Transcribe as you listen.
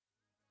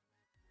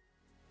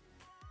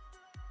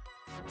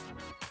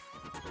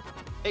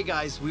Hey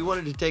guys, we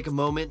wanted to take a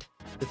moment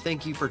to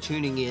thank you for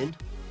tuning in.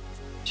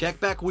 Check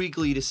back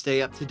weekly to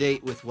stay up to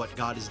date with what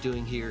God is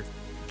doing here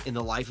in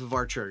the life of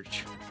our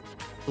church.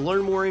 To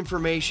learn more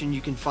information,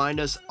 you can find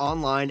us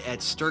online at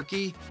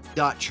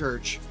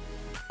sturkey.church.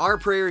 Our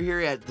prayer here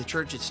at the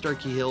church at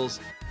Sturkey Hills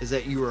is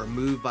that you are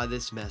moved by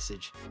this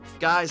message.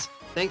 Guys,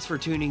 thanks for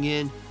tuning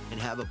in and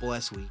have a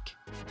blessed week.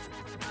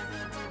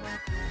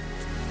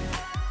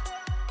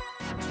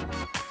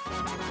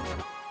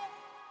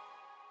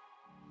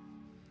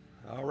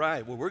 All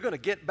right, well, we're going to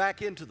get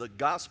back into the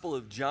Gospel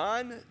of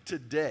John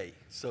today.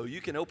 So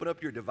you can open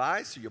up your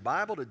device or your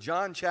Bible to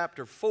John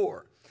chapter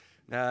 4.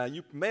 Now,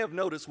 you may have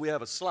noticed we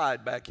have a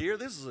slide back here.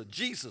 This is a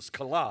Jesus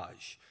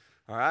collage.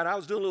 All right, I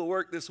was doing a little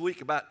work this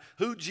week about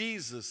who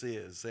Jesus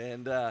is,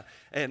 and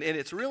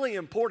it's really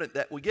important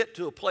that we get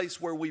to a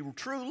place where we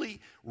truly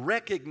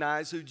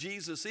recognize who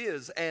Jesus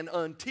is, and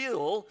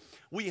until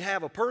we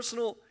have a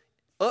personal,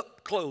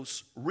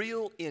 up-close,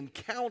 real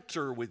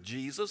encounter with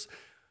Jesus,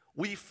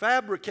 we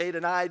fabricate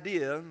an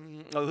idea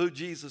of who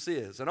Jesus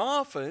is. And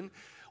often,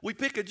 we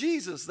pick a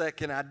Jesus that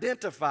can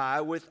identify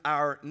with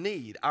our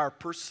need, our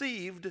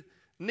perceived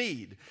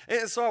need.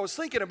 And so I was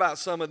thinking about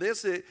some of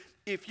this.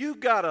 If you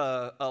got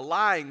a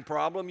lying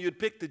problem, you'd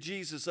pick the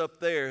Jesus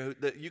up there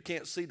that you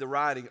can't see the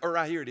writing. Or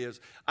right here it is.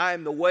 I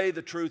am the way,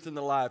 the truth, and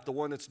the life. The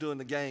one that's doing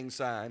the gang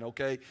sign,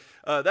 okay?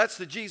 That's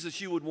the Jesus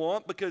you would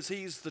want because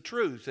he's the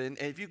truth. And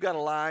if you've got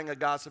a lying, a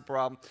gossip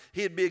problem,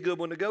 he'd be a good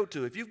one to go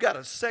to. If you've got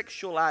a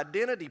sexual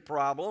identity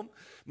problem,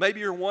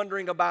 maybe you're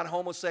wondering about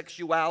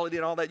homosexuality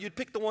and all that, you'd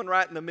pick the one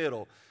right in the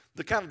middle.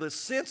 The kind of the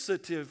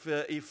sensitive,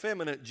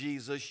 effeminate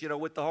Jesus,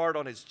 with the heart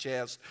on his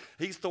chest.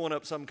 He's throwing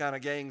up some kind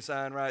of gang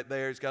sign right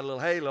there. He's got a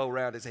little halo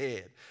around his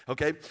head,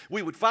 okay?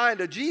 We would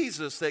find a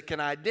Jesus that can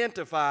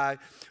identify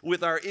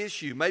with our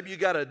issue. Maybe you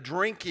got a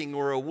drinking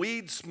or a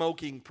weed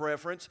smoking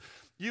preference.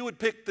 You would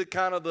pick the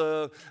kind of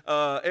the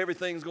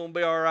everything's going to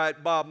be all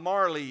right Bob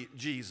Marley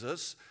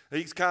Jesus.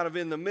 He's kind of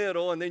in the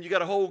middle, and then you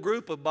got a whole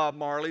group of Bob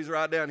Marleys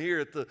right down here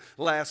at the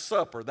Last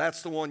Supper.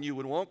 That's the one you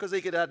would want because he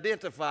could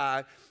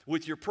identify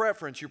with your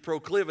preference, your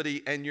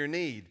proclivity, and your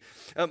need.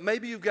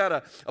 Maybe you've got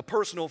a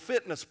personal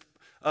fitness.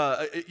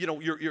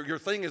 Your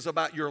thing is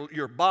about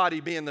your body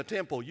being the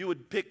temple. You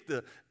would pick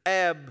the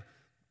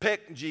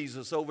pec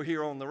Jesus over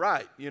here on the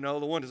right. The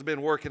one that's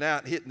been working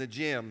out, hitting the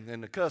gym,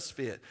 and the cuss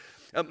fit.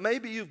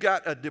 Maybe you've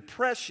got a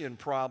depression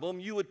problem.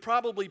 You would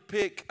probably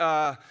pick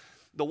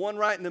the one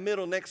right in the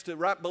middle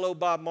right below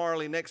Bob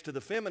Marley next to the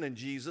feminine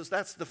Jesus.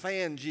 That's the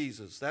fan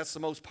Jesus. That's the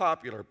most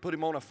popular. Put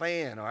him on a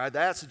fan, all right?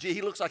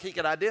 He looks like he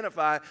could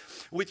identify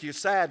with your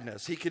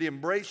sadness. He could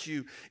embrace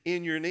you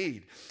in your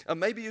need.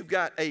 Maybe you've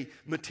got a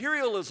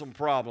materialism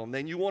problem.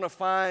 Then you want to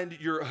find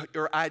your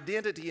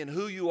identity and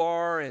who you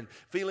are and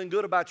feeling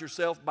good about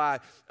yourself by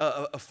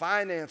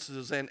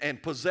finances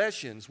and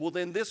possessions. Well,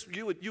 then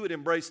you would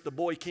embrace the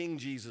boy king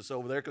Jesus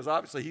over there because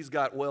obviously he's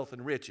got wealth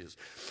and riches.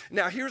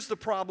 Now, here's the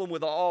problem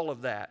with all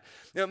of that.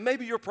 Now,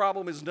 maybe your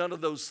problem is none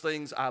of those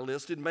things I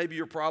listed. Maybe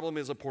your problem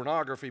is a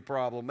pornography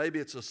problem. Maybe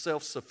it's a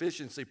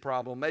self-sufficiency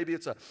problem. Maybe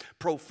it's a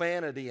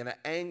profanity and an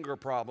anger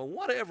problem.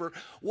 Whatever.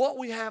 What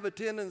we have a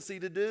tendency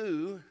to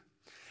do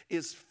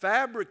is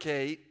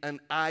fabricate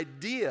an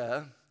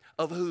idea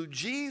of who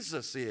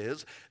Jesus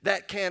is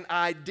that can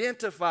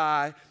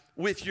identify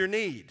with your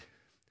need.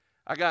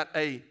 I got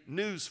a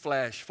news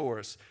flash for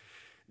us.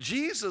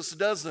 Jesus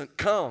doesn't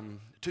come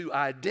to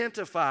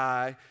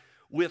identify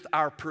with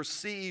our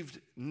perceived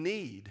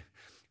need.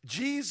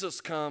 Jesus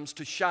comes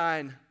to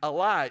shine a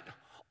light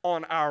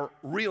on our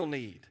real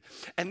need.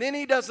 And then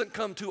he doesn't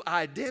come to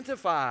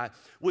identify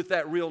with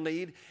that real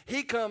need.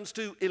 He comes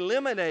to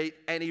eliminate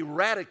and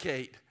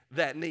eradicate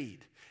that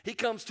need. He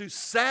comes to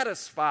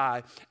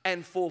satisfy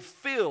and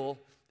fulfill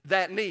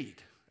that need.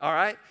 All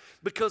right?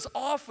 Because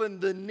often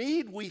the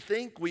need we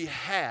think we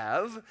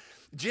have,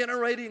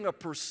 generating a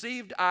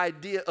perceived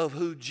idea of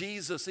who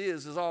Jesus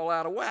is all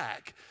out of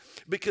whack.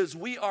 Because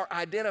we are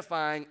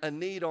identifying a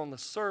need on the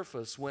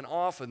surface when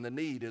often the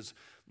need is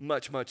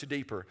much, much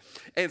deeper.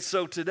 And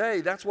so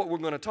today, that's what we're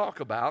going to talk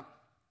about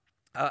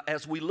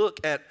as we look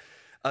at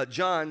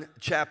John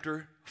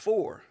chapter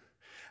 4.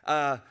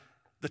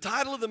 The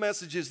title of the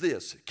message is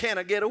this: Can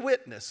I get a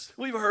witness?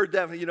 We've heard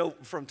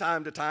that, from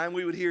time to time.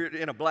 We would hear it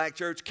in a black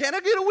church, can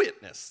I get a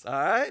witness? All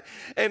right?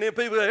 And then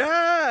people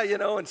say,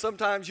 and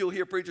sometimes you'll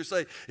hear preachers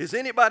say,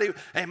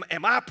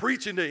 am I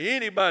preaching to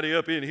anybody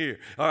up in here?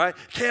 All right?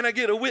 Can I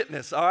get a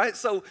witness? All right?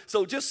 So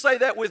just say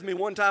that with me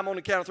one time on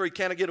the count of three.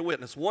 Can I get a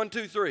witness? 1,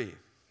 2, 3.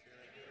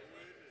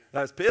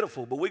 That's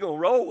pitiful, but we're going to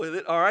roll with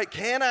it. All right?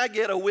 Can I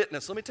get a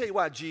witness? Let me tell you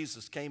why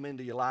Jesus came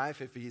into your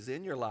life if he's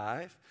in your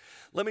life.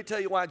 Let me tell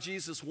you why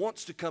Jesus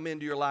wants to come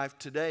into your life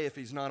today if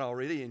he's not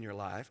already in your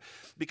life.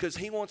 Because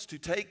he wants to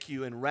take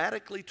you and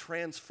radically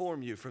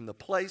transform you from the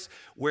place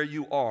where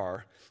you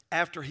are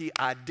after he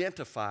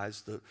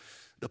identifies the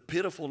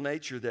pitiful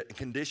nature, that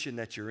condition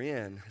that you're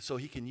in, so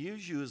he can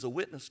use you as a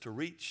witness to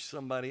reach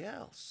somebody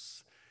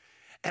else.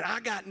 And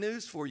I got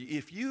news for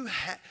you.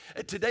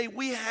 Today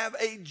we have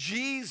a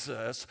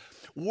Jesus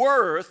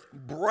worth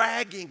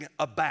bragging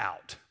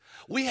about.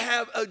 We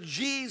have a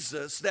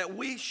Jesus that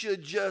we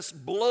should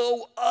just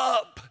blow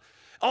up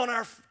on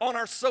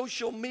our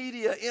social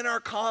media, in our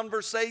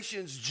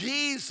conversations.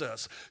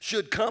 Jesus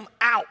should come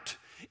out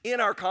in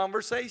our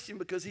conversation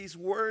because he's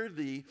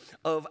worthy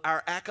of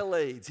our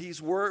accolades. He's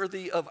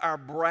worthy of our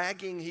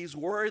bragging. He's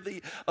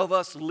worthy of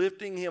us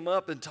lifting him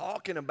up and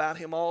talking about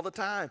him all the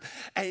time.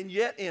 And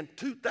yet in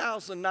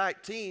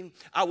 2019,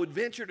 I would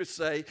venture to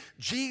say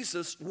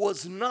Jesus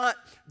was not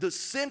the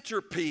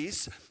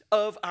centerpiece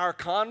of our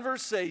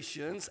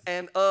conversations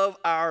and of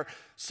our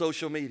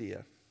social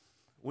media.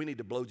 We need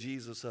to blow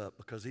Jesus up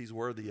because he's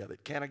worthy of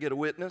it. Can I get a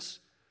witness?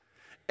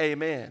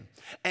 Amen.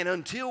 And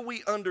until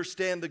we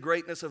understand the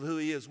greatness of who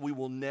he is, we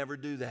will never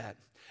do that.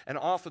 And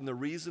often the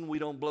reason we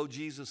don't blow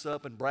Jesus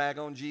up and brag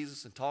on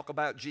Jesus and talk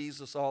about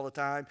Jesus all the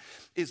time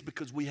is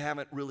because we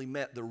haven't really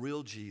met the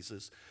real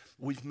Jesus.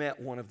 We've met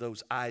one of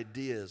those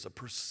ideas, a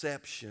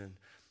perception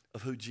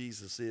of who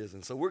Jesus is.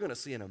 And so we're going to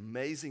see an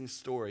amazing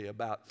story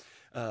about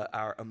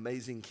our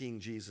amazing King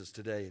Jesus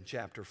today in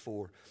chapter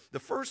 4. The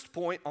first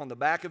point on the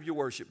back of your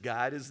worship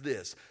guide is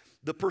this: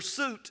 the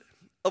pursuit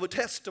of a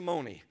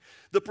testimony,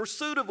 the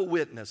pursuit of a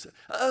witness.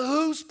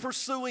 Who's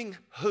pursuing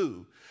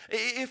who?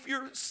 If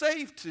you're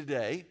saved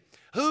today,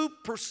 who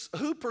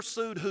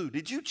pursued who?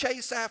 Did you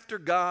chase after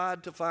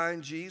God to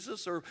find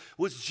Jesus, or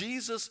was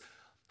Jesus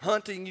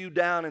hunting you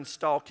down and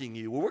stalking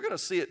you? Well, we're going to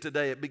see it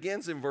today. It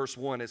begins in verse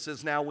 1. It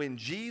says, "Now when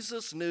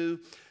Jesus knew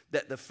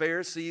that the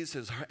Pharisees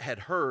had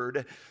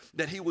heard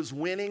that he was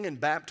winning and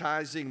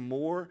baptizing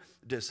more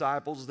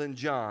disciples than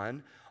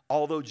John,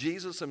 although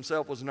Jesus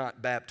himself was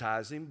not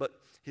baptizing, but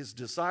his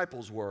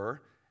disciples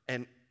were."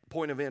 And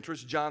point of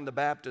interest, John the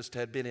Baptist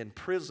had been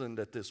imprisoned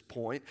at this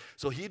point,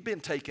 so he'd been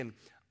taken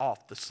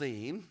off the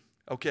scene,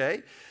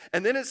 okay?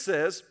 And then it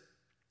says,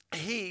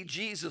 he,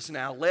 Jesus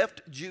now,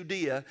 left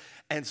Judea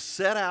and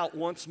set out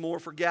once more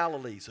for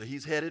Galilee. So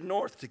he's headed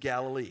north to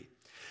Galilee.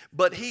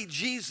 But he,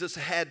 Jesus,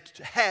 had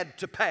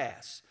to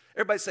pass.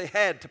 Everybody say,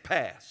 had to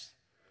pass.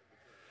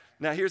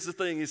 Now, here's the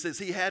thing. He says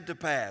he had to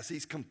pass.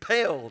 He's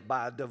compelled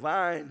by a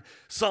divine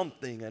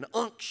something, an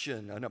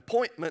unction, an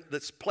appointment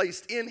that's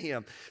placed in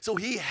him. So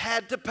he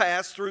had to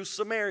pass through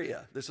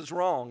Samaria. This is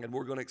wrong, and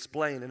we're going to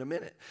explain in a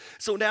minute.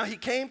 So now he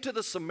came to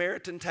the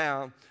Samaritan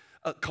town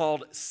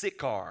called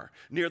Sychar,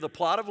 near the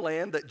plot of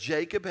land that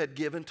Jacob had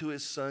given to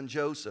his son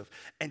Joseph.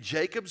 And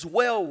Jacob's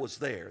well was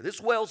there.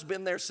 This well's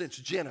been there since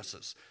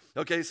Genesis.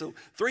 Okay, so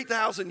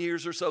 3,000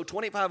 years or so,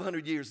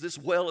 2,500 years, this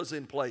well is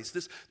in place.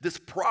 This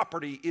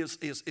property is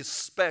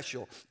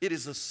special. It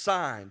is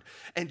assigned.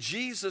 And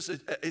Jesus,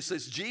 it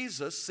says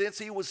Jesus, since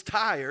he was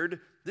tired,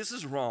 this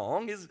is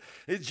wrong.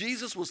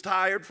 Jesus was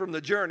tired from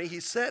the journey. He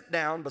sat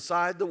down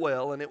beside the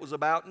well, and it was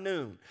about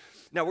noon.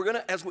 Now, we're going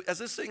to, as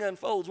this thing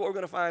unfolds, what we're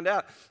going to find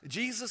out,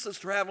 Jesus is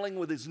traveling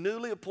with his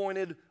newly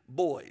appointed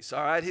boys,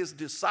 all right, his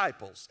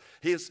disciples,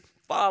 his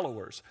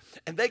followers.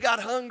 And they got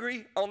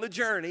hungry on the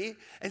journey,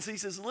 and so he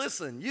says,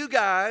 listen, you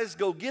guys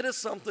go get us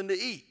something to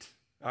eat,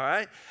 all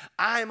right?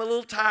 I'm a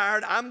little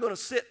tired. I'm going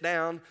to sit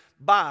down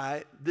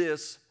by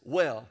this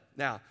well.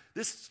 Now,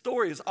 this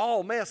story is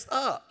all messed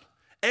up.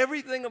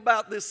 Everything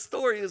about this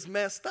story is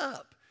messed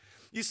up.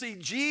 You see,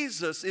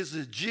 Jesus is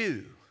a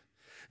Jew.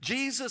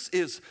 Jesus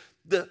is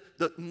the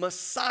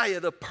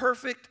Messiah, the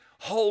perfect,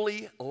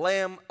 holy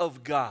Lamb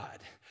of God.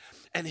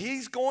 And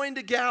he's going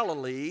to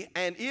Galilee,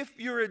 and if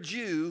you're a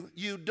Jew,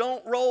 you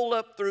don't roll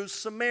up through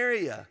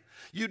Samaria.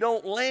 You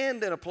don't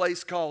land in a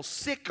place called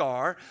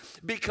Sychar,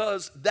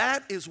 because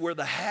that is where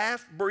the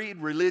half-breed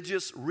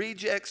religious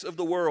rejects of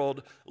the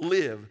world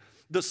live,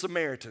 the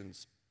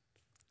Samaritans.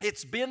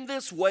 It's been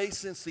this way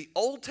since the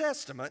Old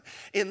Testament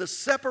in the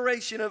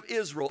separation of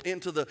Israel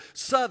into the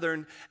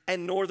southern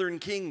and northern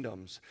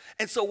kingdoms.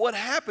 And so what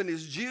happened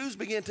is Jews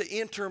began to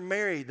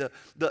intermarry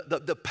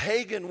the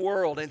pagan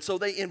world. And so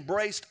they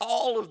embraced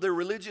all of their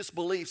religious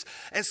beliefs.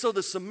 And so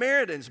the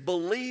Samaritans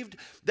believed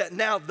that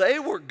now they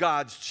were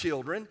God's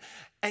children.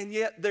 And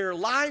yet their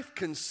life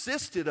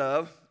consisted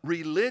of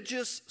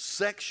religious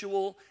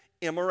sexual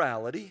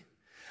immorality,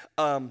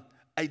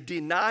 a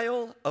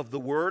denial of the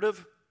Word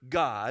of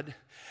God,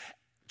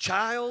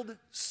 child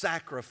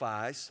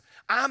sacrifice.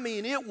 I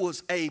mean, it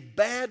was a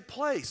bad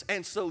place.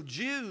 And so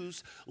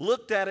Jews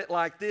looked at it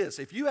like this.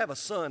 If you have a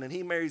son and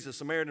he marries a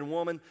Samaritan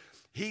woman,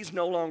 he's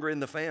no longer in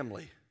the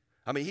family.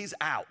 I mean, he's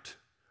out.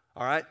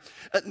 All right?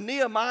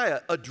 Nehemiah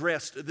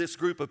addressed this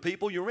group of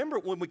people. You remember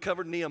when we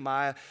covered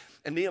Nehemiah,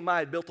 and Nehemiah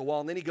had built the wall,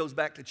 and then he goes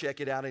back to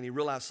check it out, and he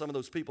realized some of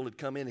those people had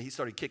come in, and he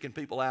started kicking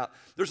people out.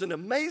 There's an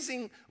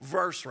amazing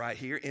verse right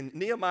here in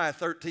Nehemiah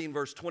 13,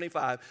 verse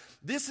 25.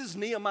 This is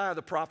Nehemiah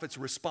the prophet's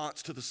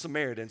response to the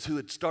Samaritans who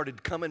had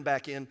started coming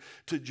back in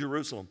to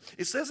Jerusalem.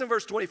 It says in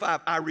verse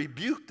 25, I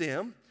rebuked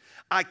them,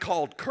 I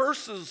called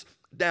curses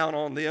down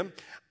on them.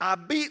 I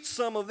beat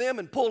some of them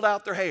and pulled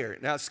out their hair.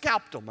 Now, I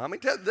scalped them. I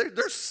mean,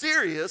 they're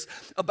serious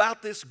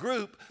about this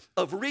group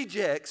of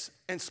rejects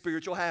and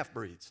spiritual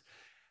half-breeds.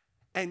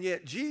 And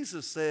yet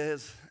Jesus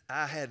says,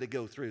 I had to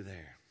go through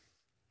there.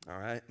 All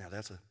right, now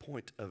that's a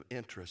point of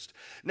interest.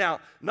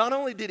 Now, not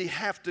only did he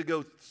have to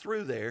go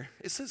through there,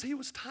 it says he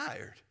was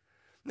tired.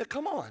 Now,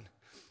 come on.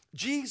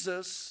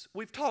 Jesus,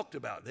 we've talked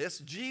about this.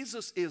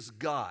 Jesus is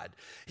God.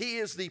 He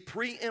is the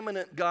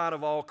preeminent God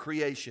of all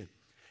creation.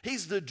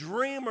 He's the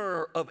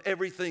dreamer of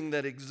everything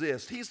that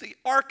exists. He's the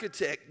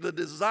architect, the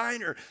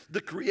designer,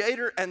 the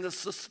creator, and the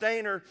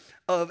sustainer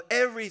of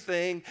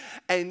everything,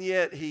 and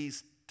yet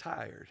he's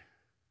tired.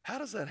 How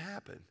does that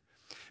happen?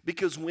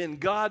 Because when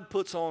God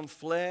puts on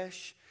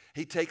flesh,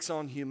 he takes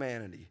on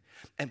humanity.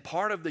 And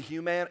part of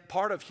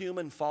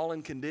human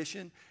fallen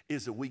condition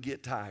is that we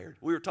get tired.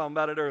 We were talking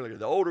about it earlier.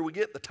 The older we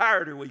get, the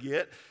tireder we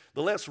get,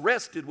 the less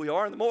rested we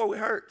are, and the more we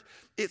hurt.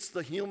 It's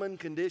the human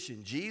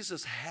condition.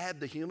 Jesus had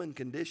the human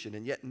condition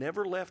and yet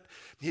never left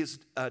his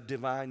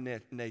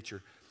divine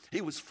nature. He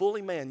was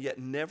fully man, yet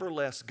never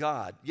less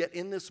God. Yet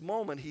in this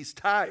moment, he's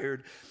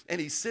tired, and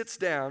he sits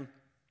down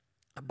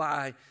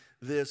by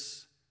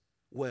this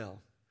well.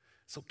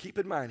 So keep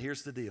in mind,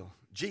 here's the deal.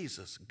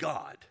 Jesus,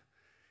 God,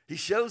 he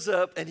shows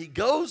up and he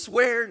goes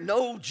where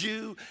no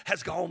Jew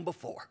has gone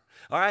before.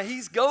 All right,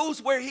 he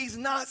goes where he's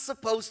not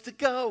supposed to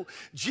go.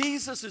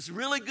 Jesus is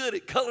really good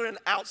at coloring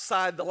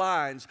outside the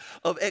lines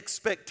of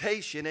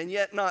expectation and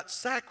yet not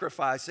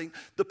sacrificing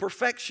the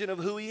perfection of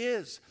who he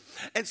is.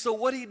 And so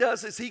what he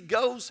does is he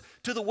goes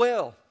to the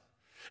well.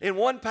 In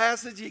one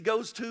passage, he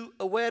goes to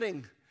a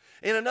wedding.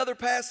 In another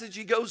passage,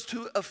 he goes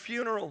to a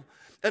funeral.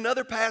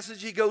 Another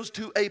passage, he goes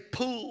to a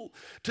pool.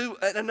 To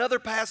another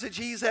passage,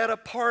 he's at a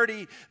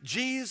party.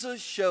 Jesus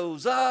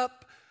shows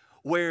up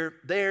where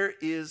there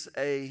is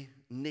a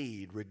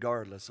need,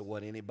 regardless of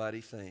what anybody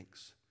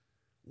thinks.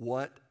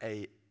 What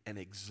an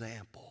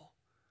example.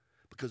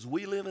 Because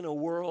we live in a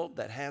world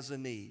that has a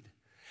need.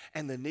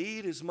 And the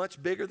need is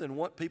much bigger than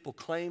what people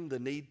claim the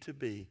need to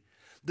be.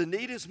 The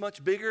need is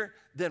much bigger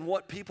than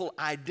what people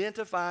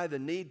identify the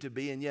need to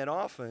be. And yet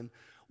often,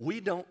 we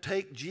don't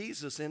take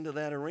Jesus into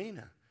that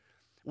arena.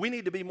 We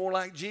need to be more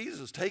like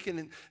Jesus,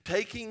 taking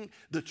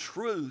the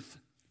truth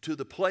to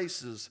the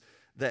places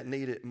that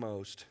need it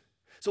most.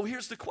 So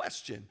here's the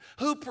question.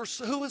 Who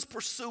is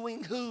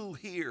pursuing who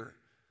here?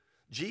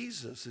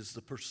 Jesus is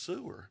the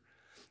pursuer.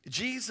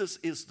 Jesus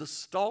is the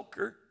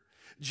stalker.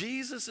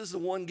 Jesus is the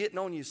one getting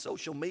on your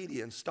social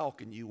media and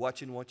stalking you,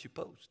 watching what you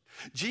post.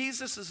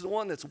 Jesus is the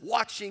one that's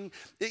watching.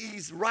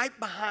 He's right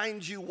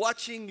behind you,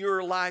 watching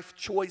your life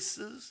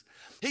choices.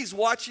 He's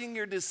watching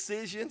your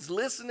decisions,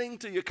 listening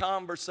to your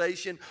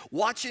conversation,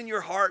 watching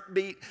your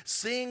heartbeat,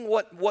 seeing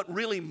what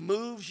really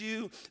moves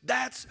you.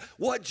 That's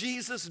what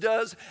Jesus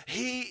does.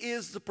 He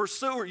is the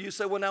pursuer. You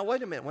say, well, now,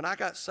 wait a minute. When I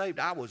got saved,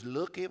 I was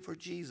looking for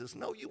Jesus.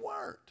 No, you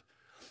weren't.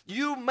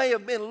 You may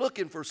have been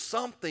looking for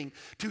something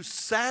to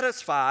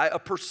satisfy a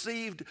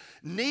perceived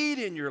need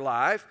in your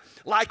life,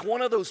 like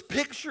one of those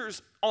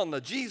pictures on the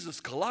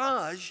Jesus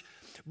collage,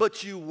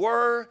 but you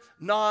were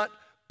not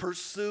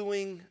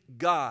pursuing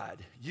God.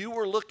 You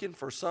were looking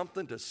for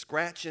something to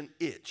scratch an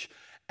itch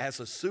as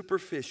a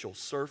superficial,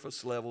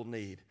 surface level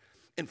need.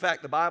 In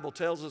fact, the Bible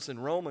tells us in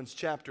Romans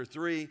chapter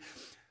 3,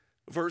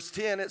 verse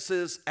 10, it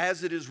says,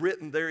 as it is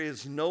written, there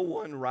is no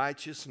one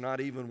righteous,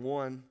 not even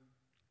one.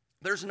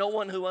 There's no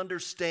one who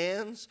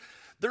understands.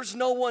 There's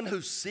no one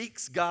who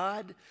seeks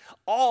God.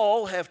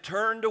 All have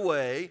turned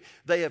away.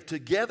 They have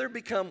together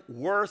become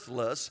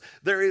worthless.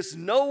 There is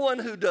no one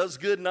who does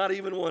good, not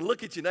even one.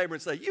 Look at your neighbor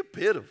and say, you're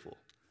pitiful.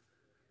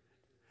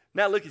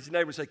 Now look at your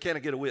neighbor and say, can I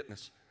get a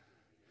witness?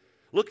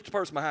 Look at the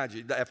person behind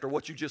you after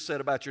what you just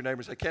said about your neighbor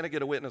and say, can I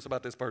get a witness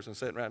about this person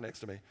sitting right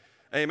next to me?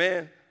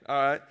 Amen? All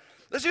right.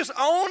 Let's just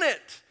own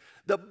it.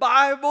 The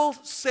Bible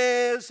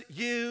says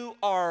you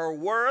are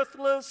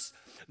worthless,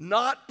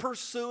 not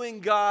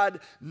pursuing God,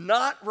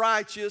 not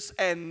righteous,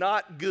 and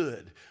not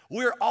good.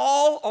 We're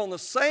all on the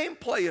same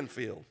playing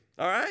field,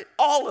 all right?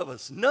 All of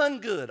us, none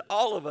good,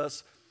 all of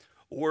us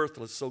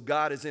worthless. So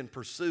God is in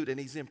pursuit, and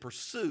he's in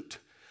pursuit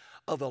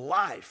of a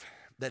life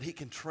that he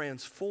can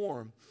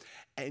transform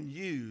and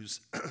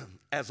use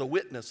as a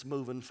witness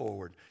moving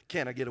forward.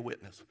 Can I get a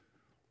witness?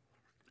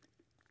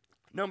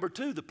 Number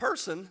two, the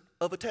person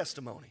of a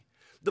testimony.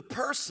 The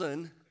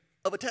person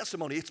of a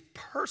testimony. It's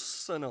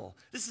personal.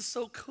 This is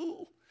so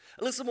cool.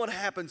 Listen what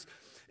happens.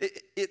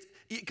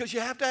 Because you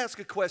have to ask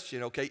a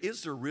question, okay,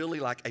 is there really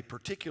like a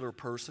particular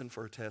person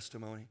for a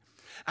testimony?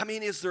 I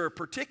mean, is there a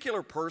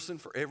particular person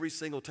for every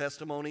single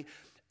testimony?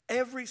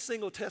 Every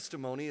single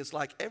testimony is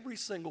like every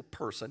single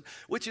person,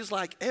 which is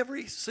like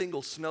every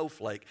single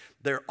snowflake.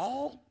 They're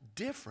all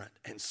different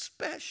and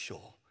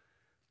special.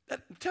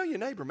 Tell your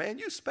neighbor, man,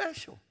 you're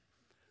special.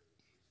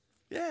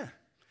 Yeah.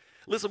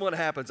 Listen what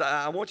happens.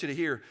 I want you to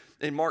hear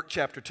in Mark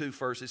chapter 2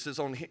 first. It says,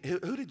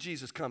 who did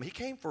Jesus come? He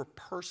came for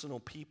personal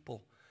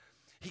people.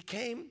 He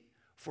came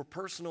for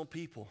personal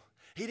people.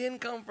 He didn't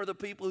come for the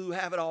people who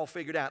have it all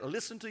figured out.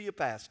 Listen to your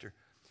pastor.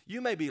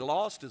 You may be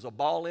lost as a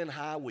ball in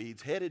high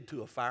weeds, headed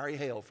to a fiery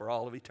hell for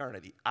all of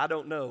eternity. I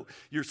don't know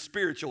your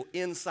spiritual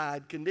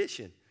inside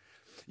condition.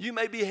 You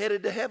may be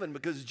headed to heaven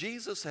because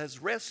Jesus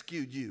has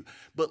rescued you.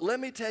 But let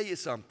me tell you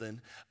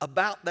something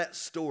about that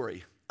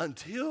story.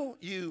 Until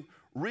you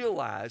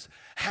realize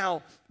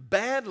how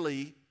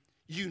badly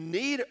you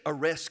need a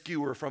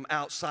rescuer from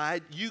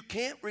outside. You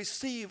can't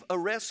receive a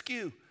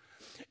rescue.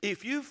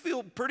 If you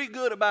feel pretty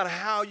good about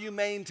how you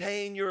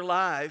maintain your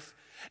life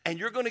and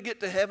you're going to get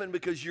to heaven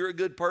because you're a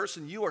good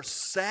person, you are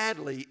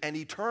sadly and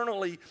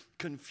eternally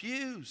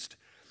confused.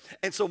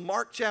 And so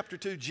Mark chapter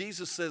 2,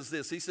 Jesus says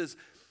this. He says,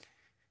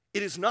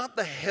 "It is not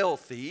the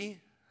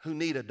healthy who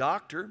need a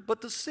doctor,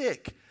 but the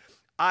sick.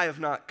 I have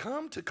not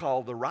come to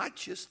call the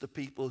righteous, the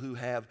people who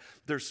have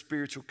their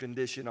spiritual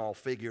condition all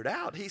figured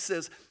out." He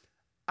says,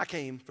 I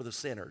came for the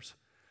sinners.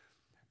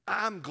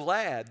 I'm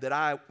glad that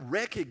I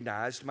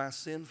recognized my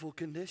sinful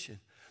condition,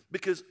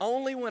 because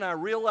only when I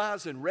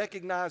realize and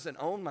recognize and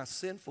own my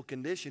sinful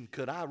condition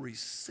could I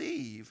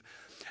receive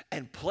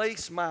and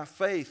place my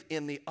faith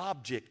in the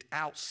object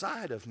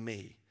outside of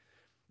me.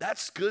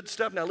 That's good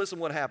stuff. Now listen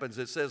what happens.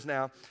 It says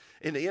now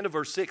in the end of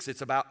verse 6,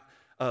 it's about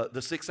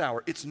the 6th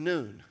hour. It's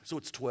noon, so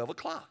it's 12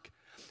 o'clock.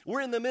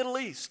 We're in the Middle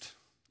East.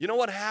 You know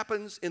what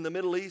happens in the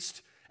Middle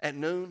East at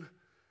noon?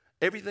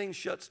 Everything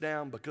shuts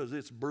down because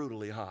it's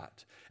brutally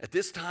hot. At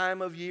this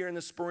time of year in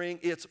the spring,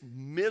 it's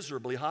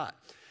miserably hot.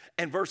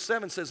 And verse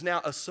 7 says,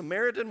 "Now a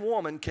Samaritan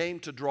woman came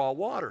to draw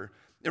water."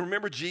 And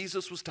remember,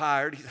 Jesus was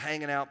tired. He's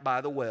hanging out by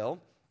the well.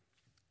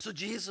 So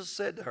Jesus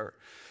said to her,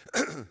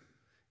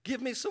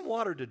 "Give me some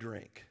water to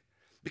drink,"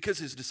 because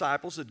his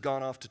disciples had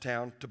gone off to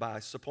town to buy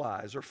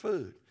supplies or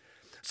food.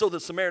 So the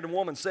Samaritan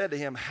woman said to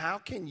him, "How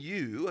can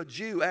you, a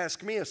Jew,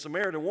 ask me, a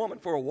Samaritan woman,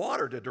 for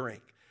water to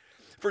drink?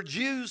 For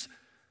Jews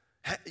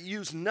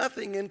use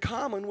nothing in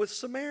common with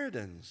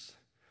Samaritans."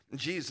 And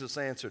Jesus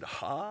answered,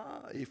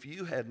 "If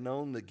you had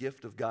known the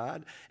gift of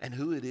God and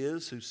who it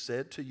is who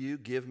said to you,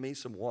 'Give me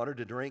some water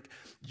to drink,'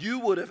 you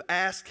would have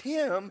asked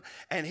him,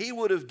 and he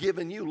would have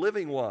given you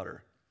living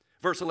water."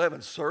 Verse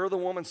 11, "Sir," the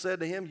woman said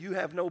to him, "you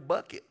have no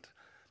bucket,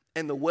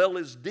 and the well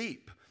is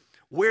deep.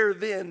 Where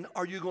then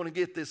are you going to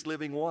get this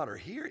living water?"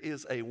 Here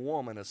is a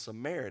woman, a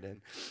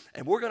Samaritan,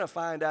 and we're going to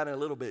find out in a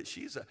little bit.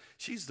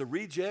 She's the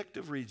reject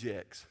of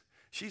rejects.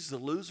 She's the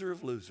loser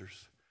of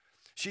losers.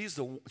 She's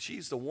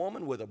the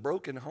woman with a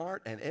broken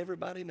heart, and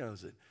everybody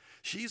knows it.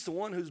 She's the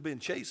one who's been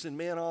chasing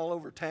men all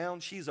over town.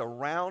 She's a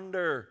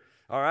rounder,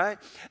 all right?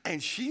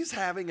 And she's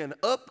having an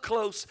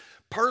up-close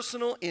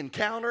personal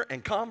encounter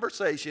and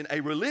conversation,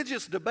 a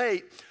religious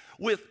debate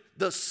with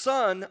the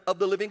Son of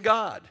the living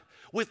God,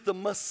 with the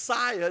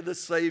Messiah, the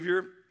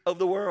Savior of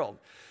the world.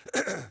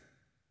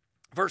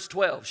 Verse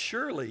 12,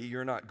 "Surely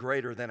you're not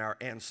greater than our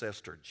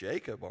ancestor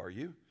Jacob, are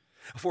you?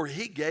 For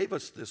he gave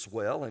us this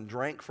well and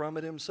drank from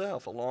it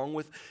himself, along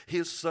with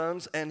his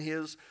sons and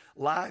his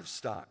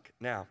livestock."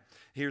 Now,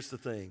 here's the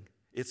thing.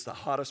 It's the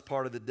hottest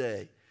part of the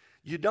day.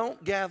 You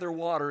don't gather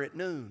water at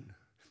noon.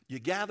 You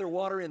gather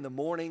water in the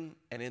morning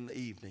and in the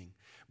evening.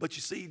 But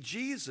you see,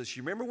 Jesus,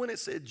 you remember when it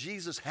said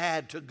Jesus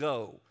had to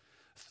go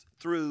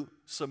through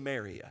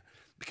Samaria?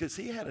 Because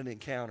he had an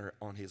encounter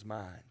on his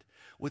mind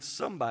with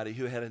somebody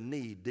who had a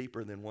need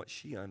deeper than what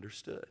she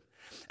understood.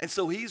 And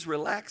so he's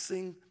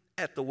relaxing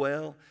at the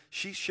well.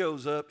 She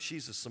shows up.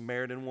 She's a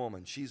Samaritan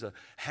woman. She's a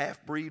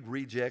half-breed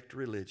reject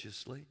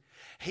religiously.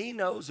 He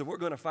knows, and we're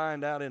going to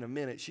find out in a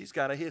minute, she's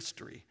got a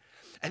history.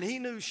 And he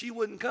knew she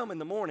wouldn't come in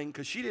the morning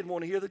because she didn't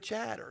want to hear the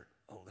chatter.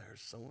 "Oh,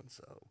 there's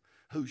so-and-so.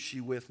 Who's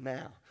she with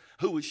now?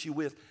 Who was she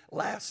with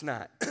last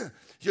night?"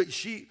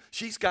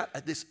 She's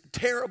got this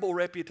terrible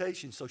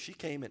reputation, so she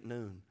came at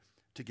noon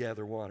to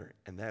gather water.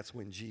 And that's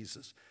when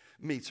Jesus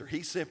meets her.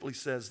 He simply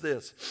says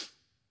this,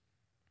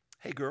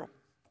 "Hey, girl,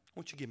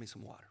 won't you give me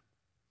some water?"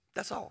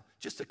 That's all.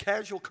 Just a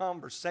casual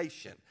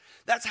conversation.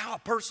 That's how a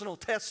personal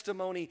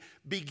testimony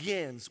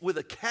begins, with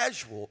a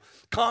casual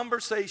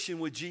conversation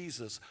with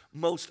Jesus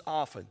most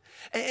often.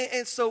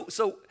 And so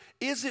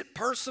is it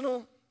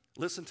personal?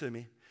 Listen to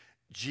me.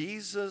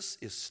 Jesus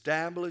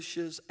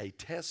establishes a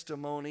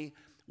testimony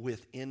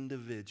with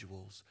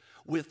individuals,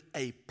 with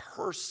a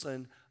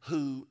person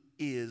who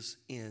is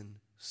in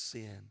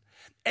sin.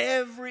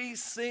 Every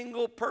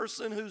single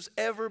person who's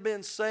ever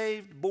been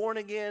saved, born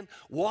again,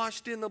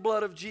 washed in the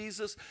blood of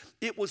Jesus,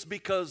 it was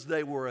because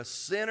they were a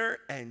sinner,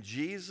 and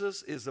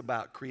Jesus is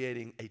about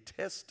creating a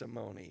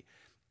testimony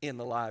in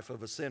the life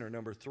of a sinner.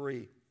 Number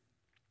 3,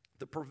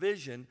 the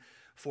provision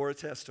for a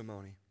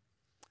testimony.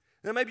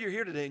 Now, maybe you're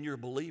here today and you're a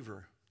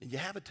believer, and you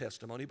have a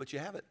testimony, but you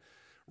haven't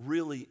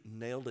really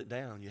nailed it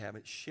down. You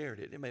haven't shared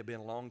it. It may have been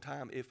a long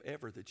time, if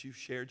ever, that you've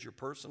shared your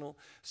personal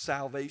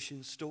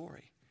salvation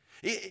story.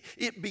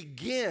 It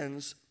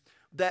begins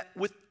that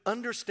with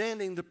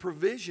understanding the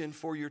provision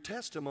for your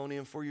testimony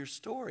and for your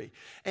story.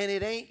 And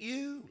it ain't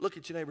you. Look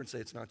at your neighbor and say,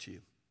 "It's not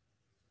you."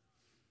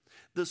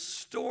 The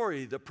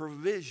story, the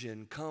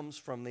provision comes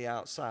from the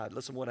outside.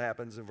 Listen what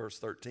happens in verse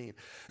 13.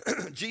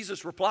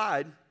 Jesus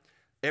replied,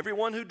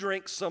 "Everyone who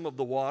drinks some of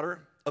the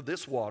water, of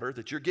this water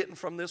that you're getting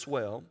from this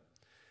well,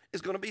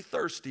 is going to be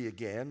thirsty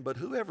again. But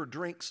whoever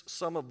drinks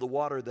some of the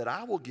water that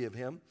I will give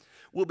him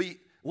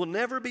will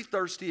never be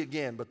thirsty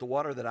again, but the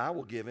water that I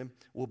will give him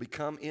will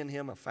become in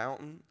him a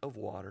fountain of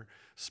water,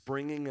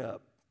 springing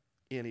up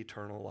in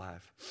eternal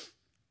life."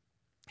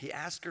 He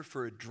asked her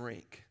for a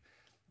drink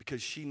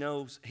because he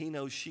knows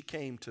she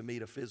came to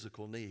meet a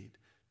physical need,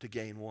 to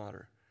gain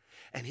water.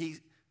 And he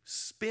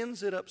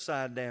spins it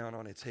upside down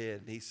on its head,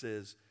 and he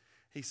says,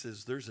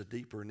 there's a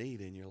deeper need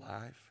in your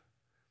life,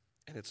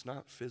 and it's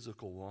not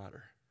physical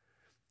water.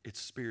 It's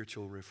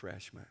spiritual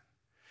refreshment.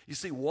 You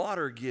see,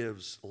 water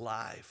gives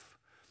life.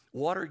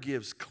 Water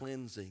gives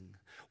cleansing.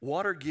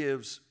 Water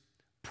gives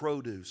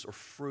produce or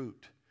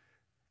fruit.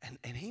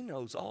 And he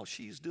knows all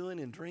she's doing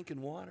in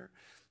drinking water,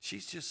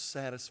 she's just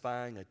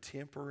satisfying a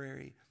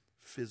temporary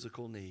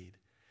physical need.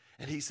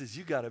 And he says,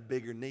 you got a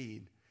bigger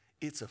need.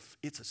 It's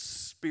a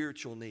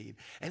spiritual need.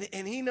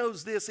 And he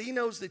knows this. He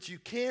knows that you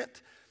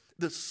can't,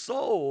 the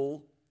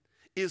soul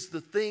is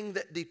the thing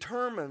that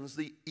determines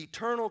the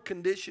eternal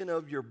condition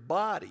of your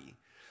body.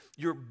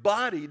 Your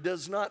body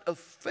does not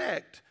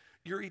affect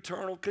your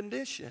eternal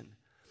condition.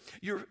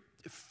 Your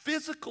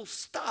physical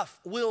stuff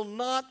will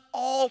not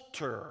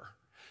alter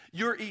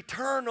your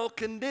eternal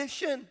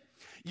condition.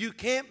 You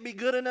can't be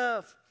good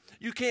enough.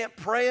 You can't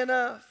pray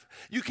enough.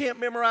 You can't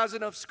memorize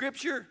enough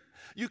scripture.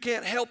 You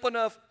can't help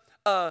enough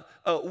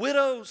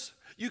widows.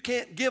 You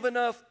can't give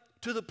enough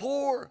to the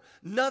poor.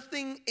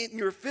 Nothing in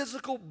your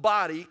physical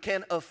body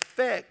can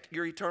affect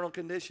your eternal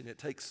condition. It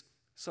takes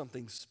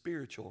something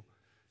spiritual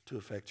to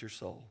affect your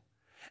soul.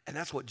 And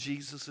that's what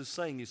Jesus is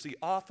saying. You see,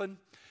 often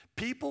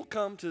people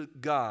come to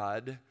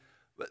God,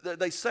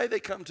 they say they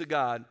come to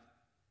God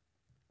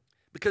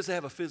because they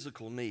have a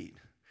physical need.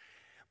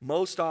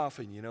 Most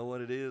often, you know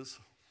what it is?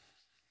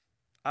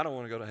 I don't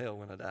want to go to hell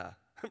when I die.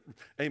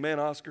 Amen,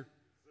 Oscar?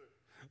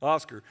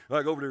 Oscar,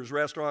 I go over to his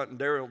restaurant, and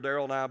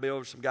Daryl and I will be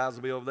over, some guys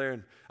will be over there,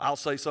 and I'll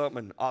say something,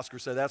 and Oscar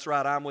said, that's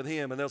right, I'm with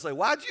him. And they'll say,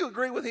 why'd you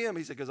agree with him?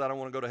 He said, because I don't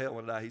want to go to hell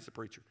when I die. He's a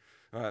preacher.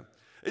 All right.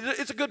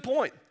 It's a good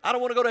point. I don't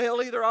want to go to hell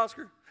either,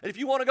 Oscar. And if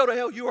you want to go to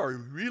hell, you are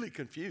really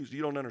confused.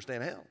 You don't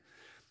understand hell.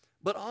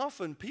 But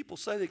often people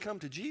say they come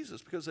to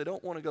Jesus because they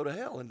don't want to go to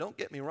hell. And don't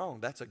get me wrong,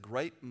 that's a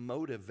great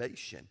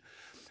motivation.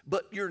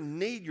 But your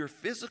need, your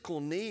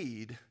physical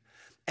need,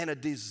 and a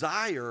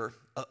desire,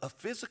 a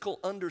physical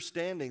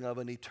understanding of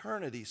an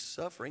eternity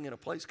suffering in a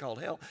place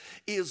called hell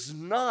is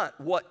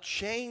not what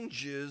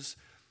changes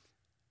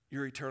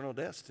your eternal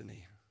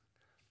destiny.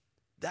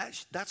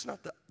 That's not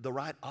the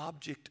right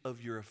object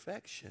of your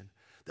affection.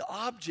 The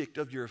object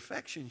of your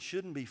affection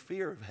shouldn't be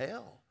fear of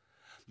hell.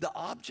 The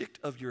object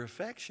of your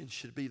affection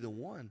should be the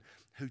one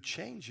who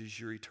changes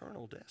your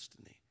eternal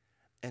destiny,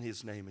 and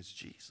his name is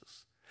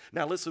Jesus.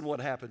 Now listen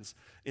what happens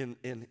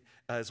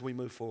as we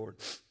move forward.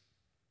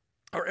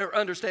 Or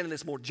understanding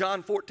this more,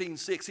 John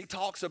 14:6, he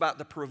talks about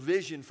the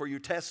provision for your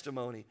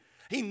testimony.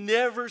 He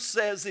never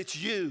says it's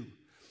you.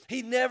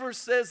 He never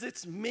says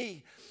it's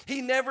me.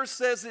 He never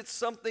says it's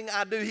something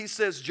I do. He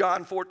says,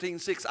 John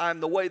 14:6, I'm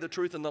the way, the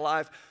truth, and the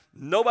life.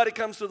 Nobody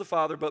comes to the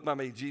Father but by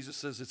me. Jesus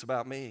says it's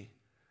about me.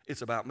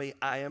 It's about me.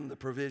 I am the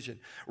provision.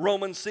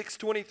 Romans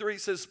 6:23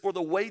 says, for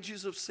the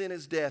wages of sin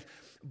is death,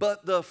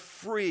 but the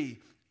free,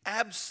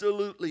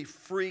 absolutely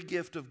free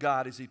gift of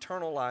God is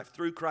eternal life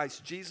through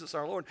Christ Jesus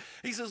our Lord.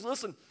 He says,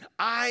 listen,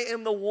 I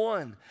am the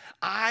one.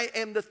 I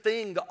am the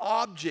thing, the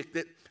object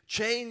that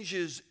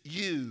changes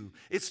you.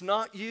 It's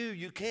not you.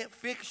 You can't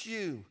fix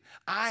you.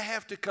 I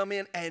have to come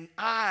in and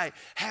I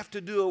have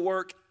to do a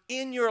work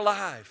in your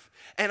life.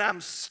 And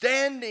I'm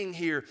standing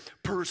here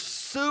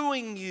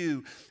pursuing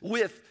you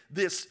with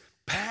this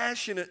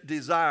passionate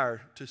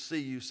desire to see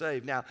you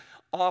saved. Now,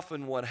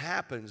 often what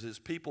happens is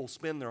people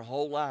spend their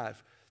whole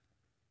life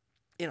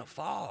in a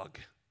fog,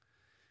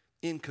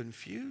 in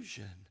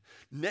confusion,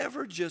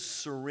 never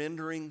just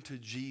surrendering to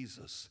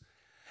Jesus.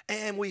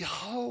 And we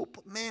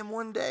hope, man,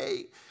 one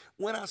day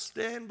when I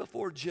stand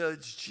before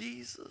Judge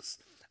Jesus,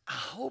 I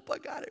hope I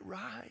got it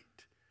right.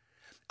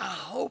 I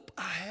hope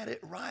I had it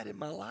right in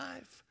my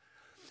life.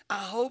 I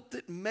hope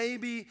that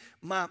maybe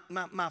my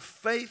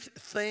faith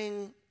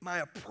thing, my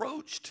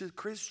approach to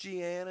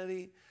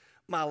Christianity,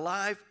 my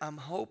life, I'm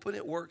hoping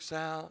it works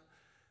out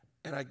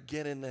and I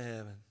get into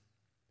heaven.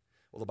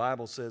 Well, the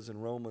Bible says in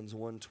Romans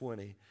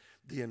 1:20,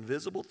 the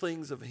invisible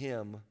things of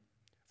him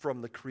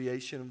from the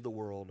creation of the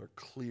world are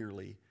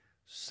clearly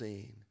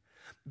seen,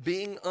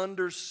 being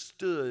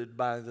understood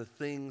by the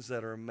things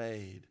that are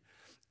made,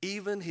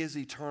 even his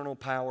eternal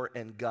power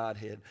and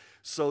Godhead,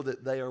 so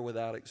that they are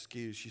without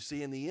excuse. You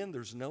see, in the end,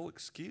 there's no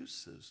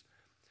excuses.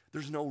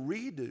 There's no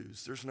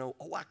redos. There's no,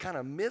 I kind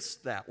of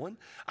missed that one.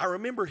 I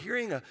remember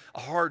hearing a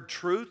hard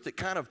truth that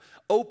kind of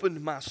opened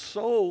my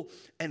soul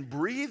and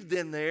breathed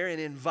in there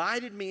and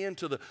invited me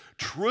into the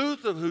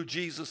truth of who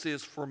Jesus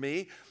is for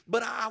me.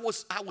 But I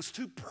was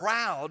too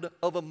proud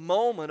of a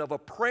moment, of a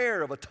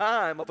prayer, of a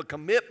time, of a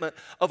commitment,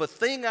 of a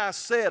thing I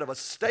said, of a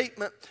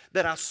statement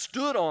that I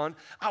stood on.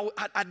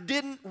 I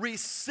didn't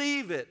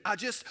receive it. I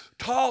just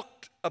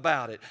talked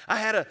about it. I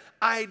had an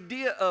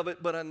idea of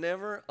it, but I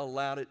never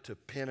allowed it to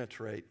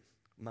penetrate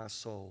my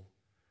soul.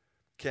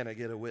 Can I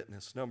get a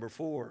witness? Number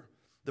 4,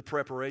 the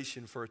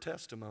preparation for a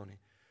testimony.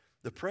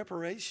 The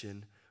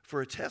preparation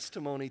for a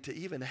testimony to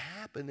even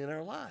happen in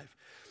our life.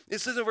 It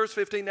says in verse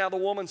 15, now the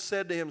woman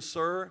said to him,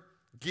 sir,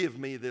 give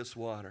me this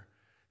water.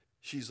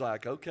 She's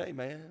like, okay,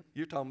 man,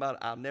 you're talking about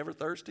I'll never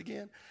thirst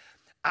again?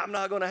 I'm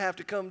not going to have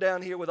to come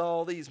down here with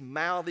all these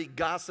mouthy,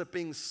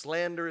 gossiping,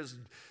 slanderous,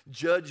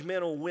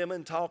 judgmental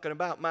women talking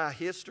about my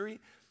history.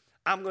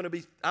 I'm never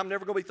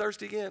going to be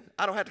thirsty again.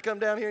 I don't have to come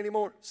down here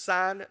anymore.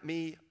 Sign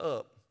me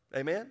up.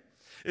 Amen?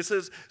 It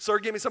says, sir,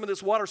 give me some of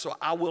this water so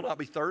I will not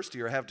be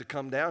thirsty or have to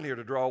come down here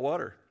to draw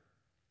water.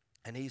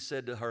 And he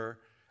said to her,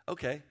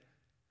 okay,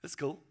 that's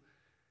cool.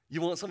 You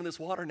want some of this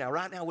water? Now,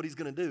 right now, what he's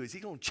going to do is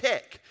he's going to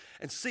check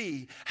and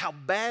see how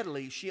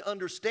badly she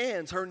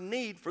understands her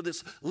need for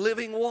this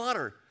living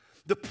water.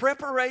 The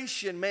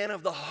preparation, man,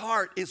 of the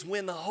heart is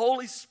when the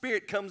Holy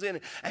Spirit comes in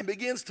and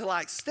begins to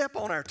like step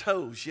on our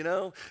toes, you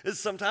know.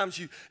 Sometimes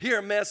you hear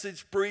a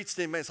message preached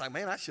and it's like,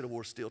 man, I should have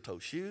wore steel-toe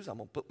shoes. I'm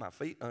going to put my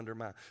feet under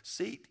my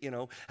seat, you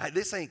know.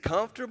 This ain't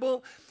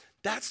comfortable.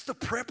 That's the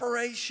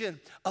preparation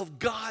of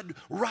God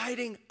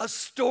writing a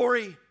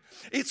story.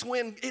 It's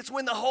when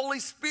the Holy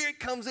Spirit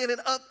comes in and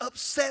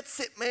upsets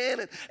it, man,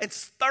 and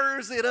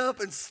stirs it up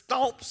and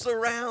stomps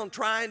around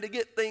trying to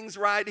get things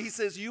right. He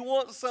says, you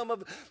want some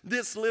of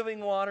this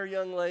living water,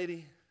 young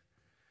lady?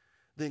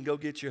 Then go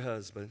get your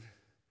husband.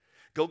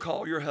 Go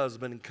call your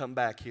husband and come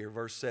back here.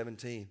 Verse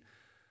 17.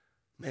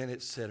 Man,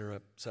 it set her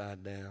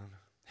upside down.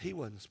 He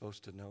wasn't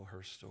supposed to know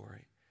her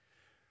story.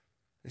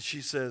 And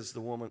it says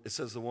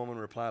the woman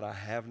replied, I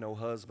have no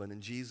husband.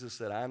 And Jesus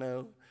said, I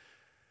know.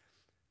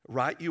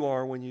 Right you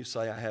are when you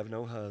say, I have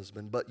no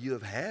husband, but you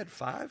have had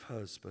 5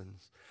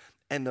 husbands,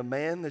 and the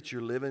man that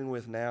you're living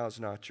with now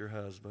is not your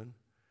husband.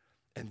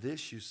 And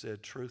this you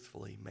said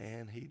truthfully.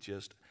 Man, he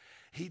just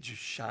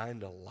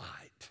shined a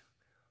light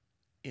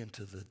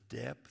into the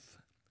depth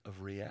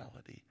of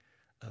reality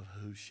of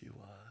who she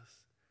was.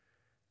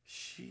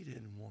 She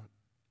didn't want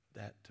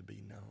that to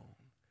be known.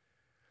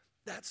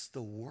 That's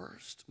the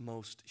worst,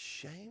 most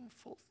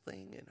shameful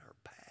thing in her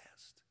past.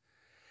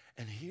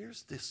 And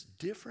here's this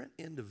different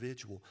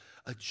individual,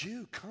 a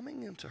Jew,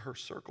 coming into her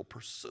circle,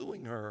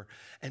 pursuing her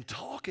and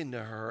talking to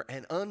her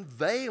and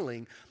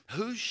unveiling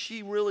who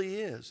she really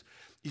is.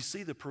 You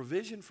see, the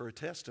provision for a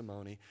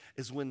testimony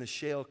is when the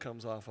shell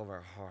comes off of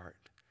our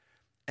heart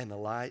and the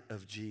light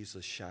of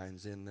Jesus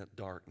shines in that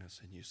darkness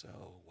and you say,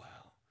 oh,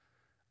 wow,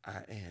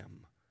 I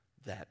am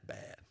that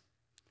bad.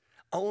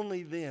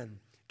 Only then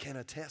can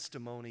a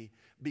testimony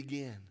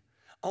begin.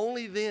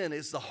 Only then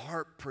is the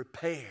heart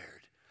prepared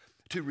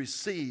to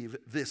receive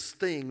this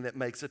thing that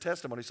makes a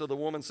testimony. So the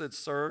woman said,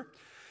 sir,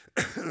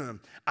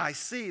 I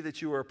see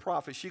that you are a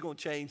prophet. She's going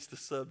to change the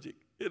subject.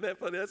 Isn't that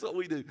funny? That's what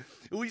we do.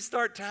 We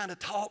start trying to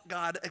talk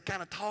God and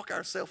kind of talk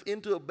ourselves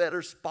into a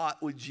better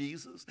spot with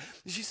Jesus.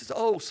 And she says,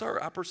 oh, sir,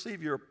 I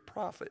perceive you're a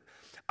prophet.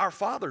 Our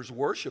fathers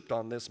worshiped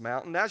on this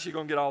mountain. Now she's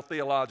going to get all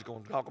theological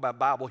and talk about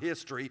Bible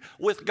history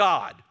with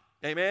God.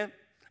 Amen?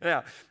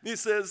 Now, he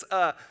says,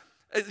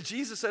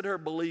 Jesus said to her,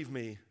 believe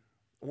me,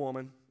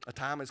 woman, a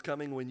time is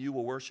coming when you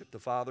will worship the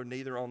Father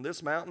neither on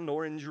this mountain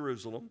nor in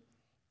Jerusalem.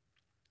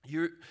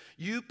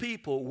 You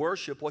people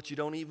worship what you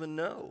don't even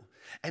know.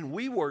 And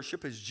we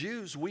worship as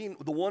Jews,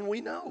 the one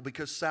we know,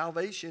 because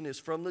salvation is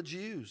from the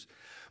Jews.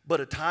 But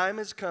a time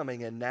is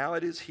coming, and now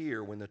it is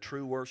here, when the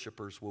true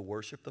worshipers will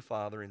worship the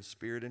Father in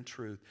spirit and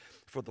truth.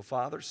 For the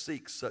Father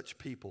seeks such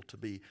people to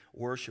be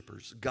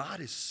worshipers.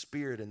 God is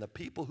spirit, and the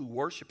people who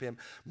worship him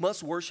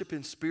must worship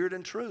in spirit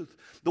and truth.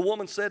 The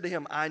woman said to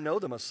him, I know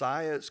the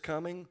Messiah is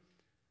coming.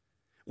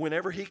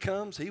 Whenever he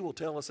comes, he will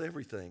tell us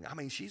everything. I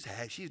mean, she's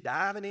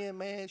diving in,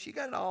 man. She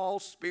got it all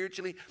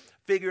spiritually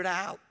figured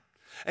out.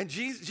 And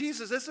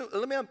Jesus,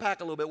 let me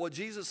unpack a little bit what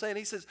Jesus is saying.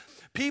 He says,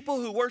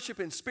 people who worship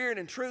in spirit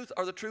and truth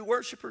are the true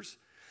worshipers.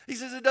 He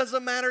says, it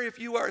doesn't matter if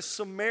you are a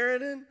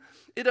Samaritan.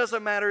 It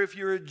doesn't matter if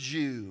you're a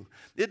Jew.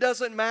 It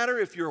doesn't matter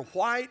if you're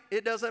white.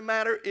 It doesn't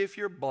matter if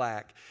you're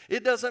black.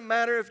 It doesn't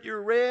matter if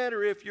you're red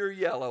or if you're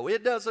yellow.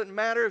 It doesn't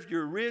matter if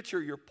you're rich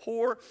or you're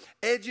poor,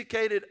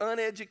 educated,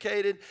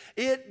 uneducated.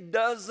 It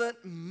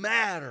doesn't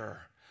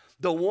matter.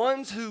 The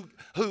ones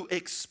who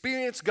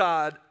experience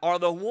God are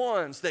the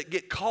ones that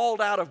get called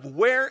out of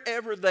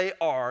wherever they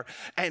are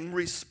and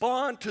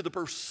respond to the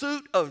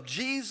pursuit of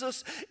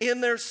Jesus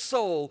in their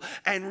soul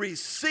and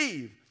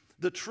receive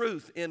the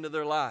truth into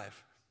their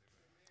life.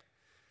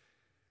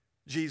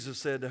 Jesus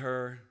said to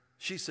her,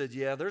 she said,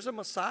 yeah, there's a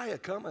Messiah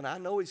coming. I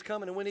know he's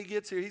coming, and when he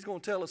gets here, he's going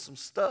to tell us some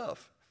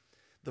stuff.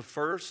 The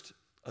first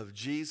of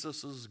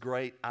Jesus'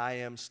 great I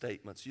am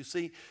statements. You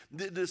see,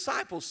 the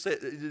disciples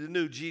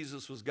knew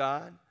Jesus was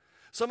God.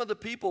 Some of the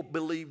people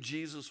believed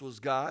Jesus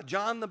was God.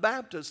 John the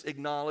Baptist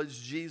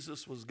acknowledged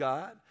Jesus was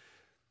God.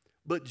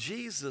 But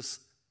Jesus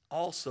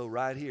also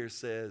right here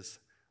says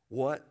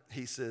what?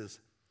 He says,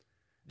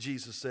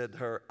 Jesus said to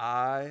her,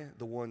 I,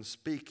 the one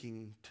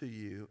speaking to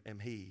you, am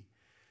he.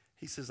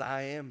 He says,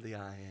 I am the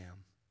I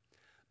am.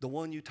 The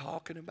one you're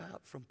talking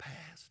about from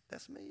past,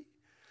 that's me.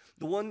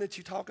 The one that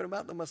you're talking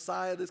about, the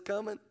Messiah that's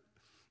coming,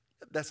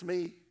 that's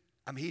me.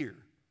 I'm here.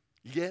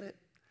 You get it?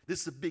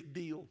 This is a big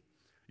deal.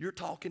 You're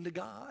talking to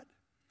God.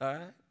 All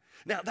right?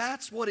 Now,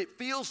 that's what it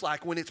feels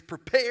like when it's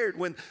prepared,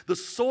 when the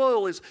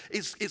soil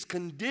is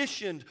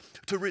conditioned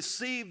to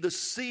receive the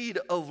seed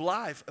of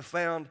life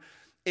found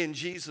in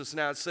Jesus.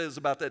 Now, it says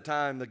about that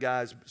time the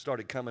guys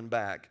started coming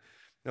back.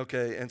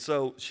 Okay, and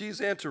so she's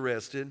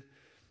interested,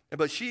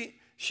 but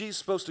she's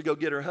supposed to go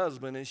get her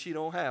husband, and she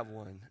don't have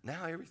one.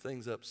 Now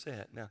everything's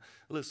upset. Now,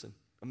 listen,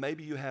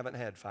 maybe you haven't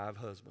had 5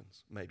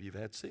 husbands. Maybe you've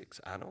had 6.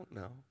 I don't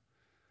know.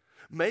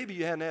 Maybe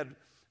you hadn't had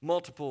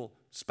multiple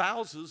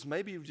spouses.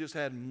 Maybe you've just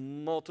had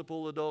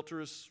multiple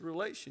adulterous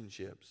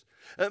relationships.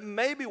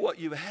 Maybe what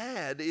you've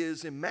had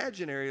is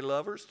imaginary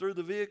lovers through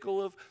the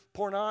vehicle of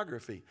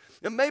pornography.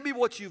 And maybe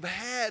what you've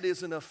had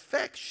is an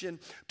affection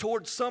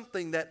towards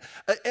something that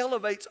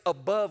elevates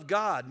above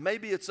God.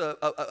 Maybe it's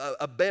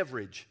a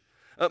beverage.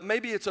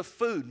 Maybe it's a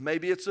food.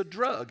 Maybe it's a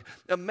drug.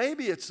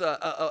 Maybe it's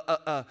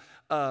a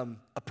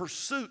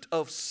pursuit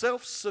of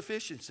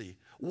self-sufficiency.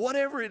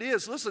 Whatever it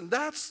is, listen,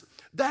 that's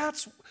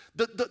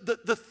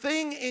the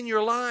thing in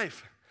your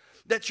life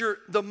that you're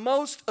the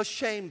most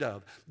ashamed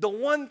of. The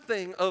one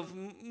thing of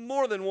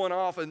more than one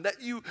often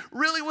that you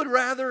really would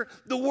rather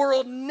the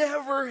world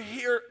never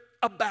hear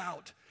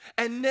about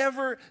and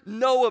never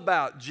know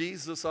about.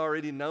 Jesus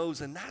already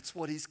knows, and that's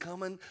what he's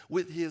coming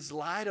with his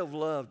light of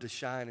love to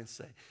shine and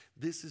say,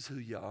 this is who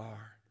you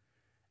are.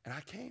 And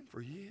I came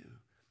for you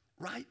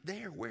right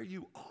there where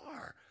you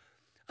are.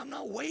 I'm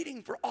not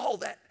waiting for all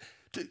that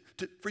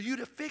for you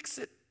to fix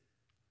it.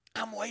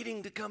 I'm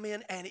waiting to come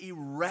in and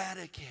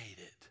eradicate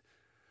it,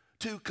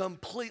 to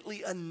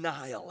completely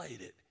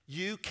annihilate it.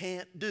 You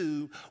can't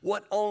do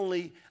what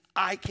only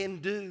I can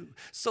do.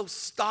 So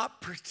stop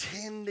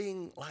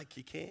pretending like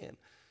you can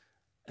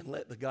and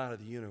let the God of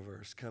the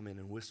universe come in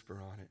and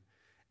whisper on it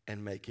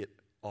and make it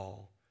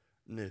all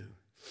new.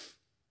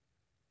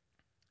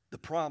 The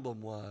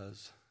problem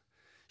was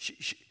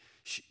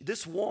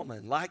this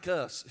woman, like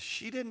us,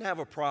 she didn't have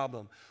a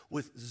problem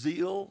with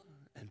zeal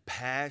and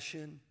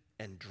passion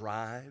and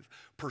drive,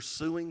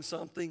 pursuing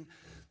something.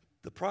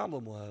 The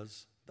problem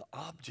was the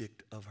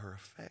object of her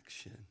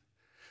affection,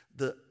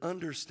 the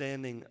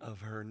understanding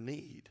of her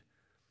need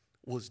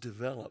was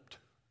developed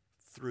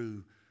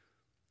through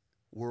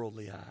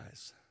worldly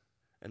eyes.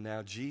 And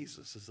now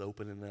Jesus is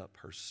opening up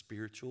her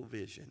spiritual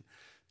vision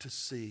to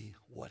see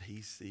what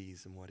he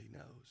sees and what he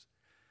knows.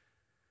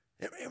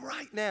 And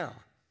right now,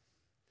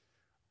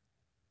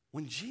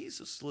 when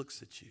Jesus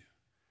looks at you,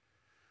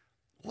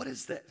 what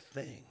is that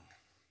thing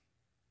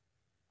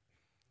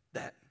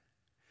that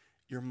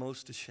you're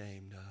most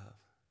ashamed of?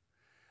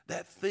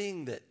 That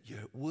thing that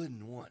you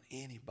wouldn't want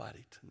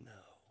anybody to know?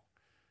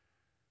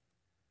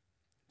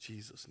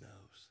 Jesus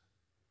knows.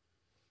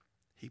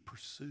 He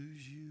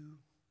pursues you.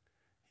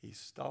 He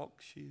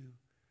stalks you,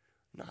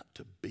 not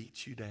to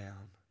beat you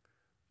down,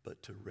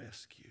 but to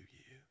rescue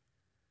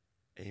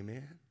you.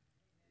 Amen?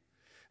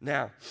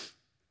 Now,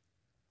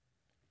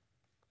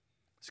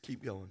 let's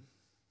keep going.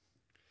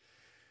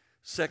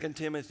 2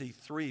 Timothy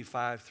 3,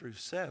 5 through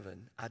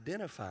 7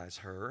 identifies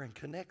her and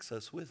connects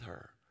us with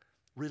her.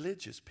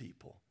 Religious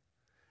people.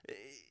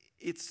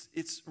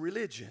 It's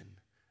religion.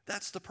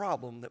 That's the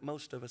problem that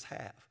most of us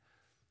have.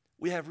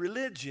 We have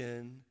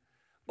religion,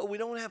 but we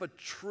don't have a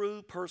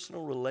true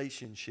personal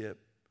relationship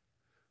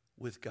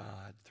with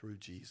God through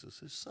Jesus,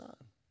 his Son.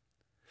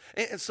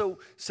 And so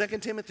 2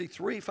 Timothy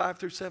 3, 5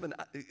 through 7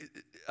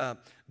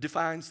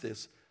 defines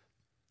this.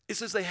 It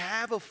says they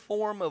have a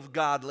form of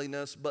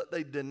godliness, but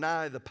they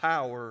deny the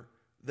power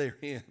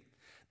therein.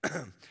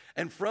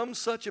 And from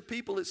such a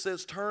people, it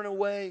says, turn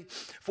away.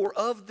 For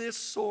of this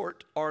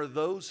sort are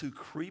those who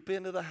creep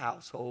into the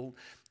household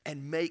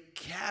and make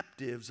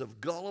captives of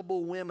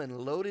gullible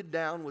women loaded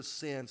down with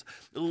sins,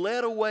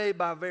 led away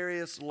by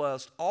various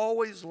lusts,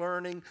 always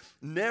learning,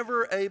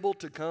 never able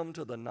to come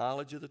to the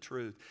knowledge of the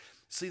truth.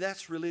 See,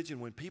 that's religion.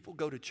 When people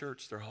go to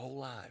church their whole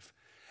life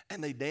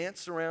and they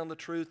dance around the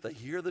truth, they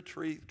hear the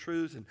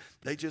truth, and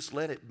they just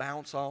let it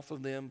bounce off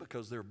of them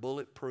because they're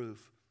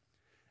bulletproof.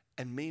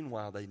 And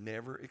meanwhile, they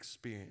never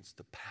experience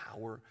the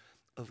power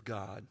of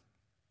God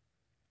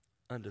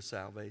unto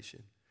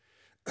salvation.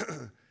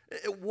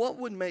 What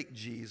would make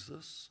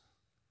Jesus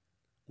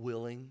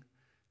willing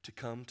to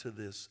come to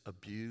this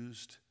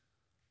abused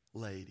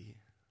lady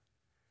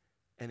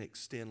and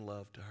extend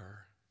love to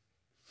her?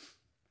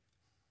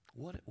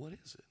 What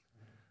is it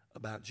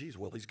about Jesus?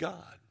 Well, he's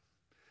God.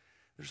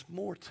 There's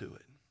more to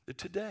it.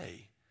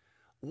 Today,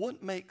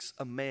 what makes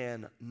a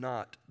man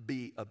not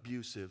be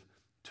abusive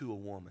to a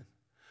woman?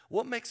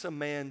 What makes a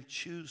man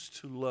choose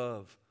to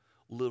love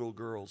little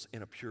girls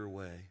in a pure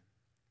way?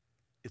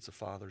 It's a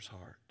father's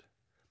heart,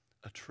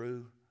 a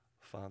true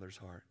father's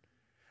heart.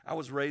 I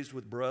was raised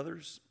with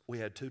brothers. We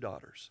had 2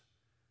 daughters.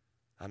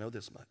 I know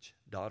this much.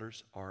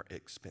 Daughters are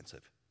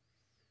expensive.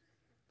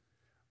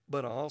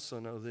 But I also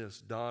know this.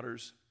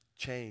 Daughters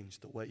change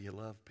the way you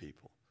love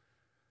people.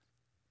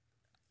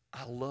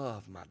 I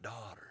love my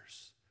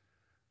daughters.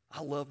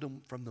 I loved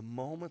them from the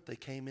moment they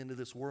came into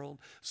this world,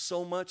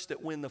 so much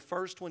that when the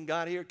first one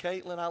got here,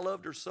 Caitlin, I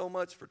loved her so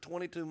much for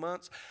 22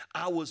 months,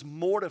 I was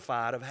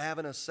mortified of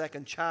having a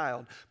second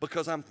child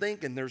because I'm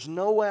thinking there's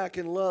no way I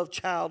can love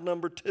child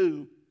number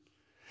 2.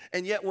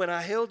 And yet when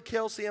I held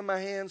Kelsey in my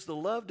hands, the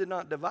love did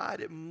not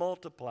divide, it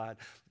multiplied.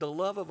 The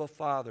love of a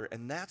father,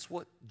 and that's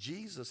what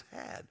Jesus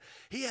had.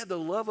 He had the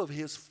love of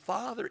his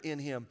Father in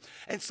him.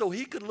 And so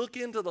he could look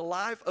into the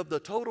life of the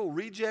total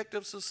reject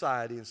of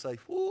society and say,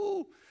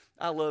 whoo,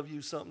 I love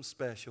you something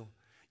special.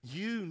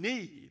 You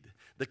need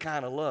the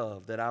kind of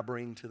love that I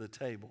bring to the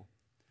table.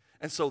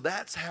 And so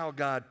that's how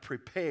God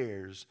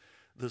prepares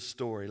the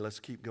story. Let's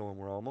keep going.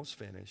 We're almost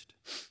finished.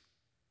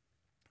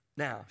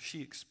 Now,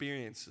 she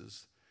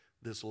experiences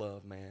this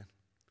love, man.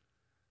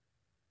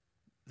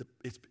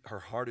 Her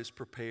heart is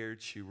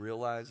prepared. She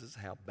realizes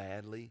how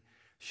badly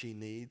she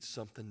needs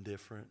something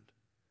different.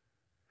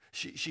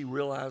 She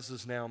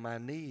realizes now my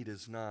need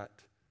is not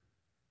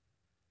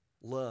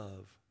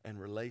love and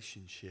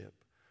relationship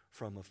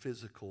from a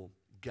physical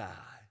guy.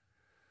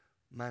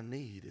 My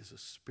need is a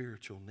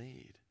spiritual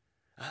need.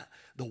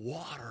 The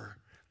water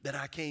that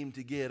I came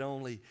to get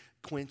only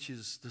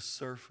quenches the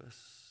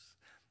surface.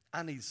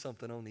 I need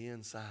something on the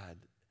inside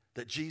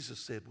that Jesus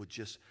said would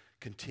just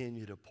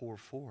continue to pour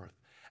forth.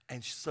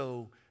 And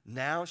so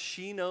now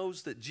she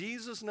knows that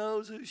Jesus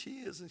knows who she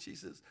is, and she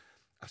says,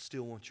 I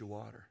still want your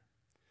water.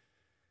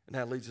 And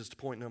that leads us to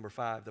point number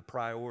 5, the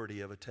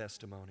priority of a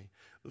testimony.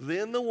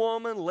 Then the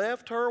woman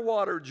left her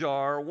water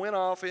jar, went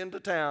off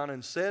into town,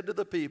 and said to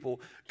the people,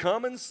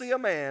 come and see a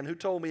man who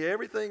told me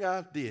everything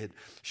I did.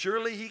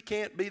 Surely he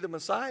can't be the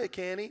Messiah,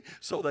 can he?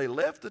 So they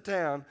left the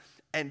town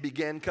and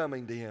began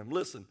coming to him.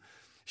 Listen,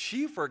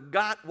 she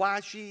forgot why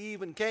she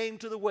even came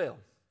to the well.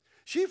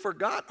 She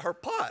forgot her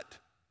pot.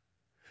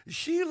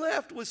 She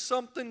left with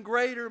something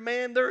greater.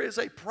 Man, there is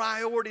a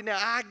priority. Now,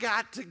 I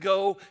got to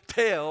go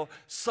tell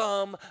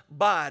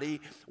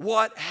somebody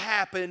what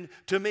happened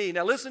to me.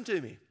 Now, listen to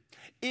me.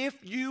 If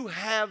you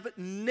have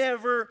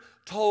never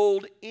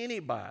told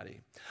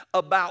anybody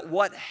about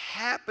what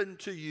happened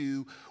to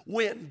you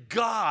when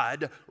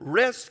God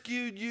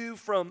rescued you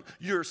from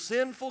your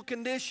sinful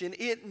condition,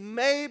 it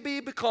may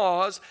be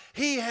because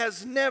He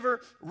has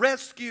never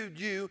rescued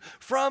you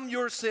from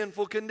your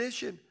sinful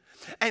condition.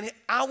 And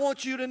I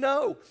want you to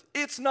know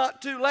it's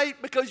not too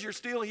late because you're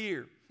still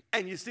here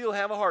and you still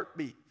have a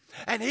heartbeat.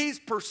 And He's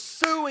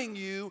pursuing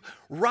you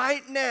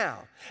right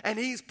now. And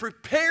He's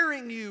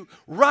preparing you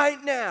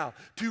right now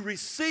to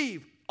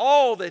receive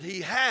all that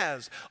He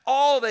has,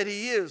 all that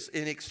He is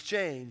in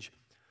exchange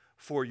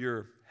for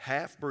your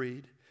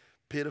half-breed,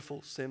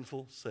 pitiful,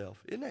 sinful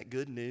self. Isn't that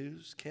good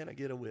news? Can I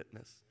get a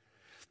witness?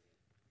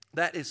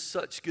 That is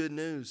such good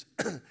news.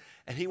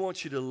 And He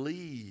wants you to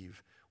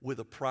leave with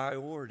a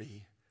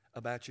priority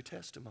about your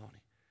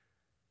testimony.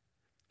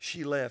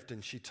 She left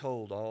and she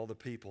told all the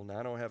people. Now,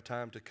 I don't have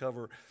time to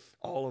cover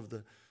all of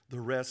the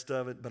rest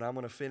of it, but I'm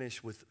going to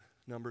finish with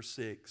number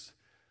 6,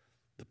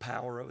 the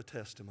power of a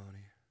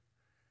testimony.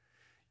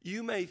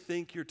 You may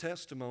think your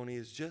testimony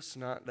is just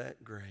not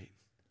that great.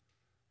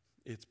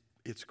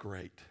 It's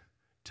great.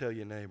 Tell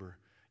your neighbor,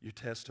 your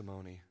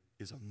testimony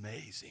is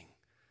amazing.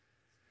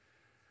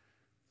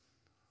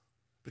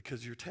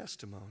 Because your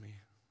testimony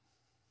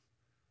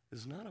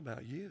is not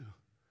about you.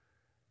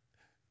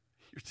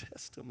 Your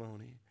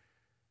testimony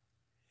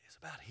is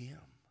about Him.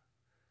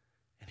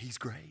 And He's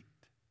great.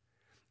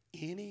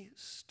 Any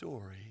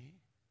story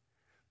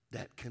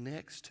that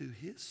connects to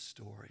His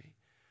story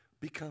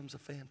becomes a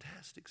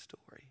fantastic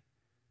story.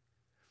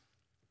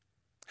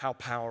 How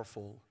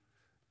powerful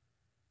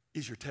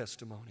is your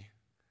testimony?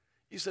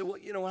 You say, well,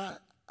 you know,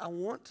 I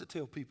want to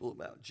tell people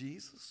about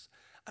Jesus.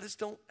 I just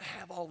don't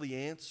have all the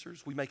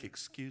answers. We make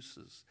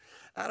excuses.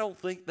 I don't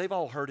think they've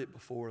all heard it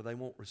before. They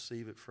won't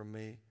receive it from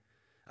me.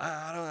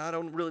 I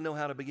don't really know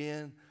how to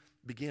begin.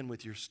 Begin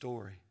with your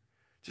story.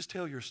 Just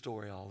tell your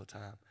story all the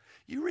time.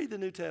 You read the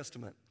New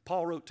Testament.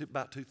 Paul wrote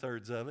about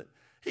 2/3 of it.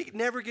 He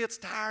never gets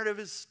tired of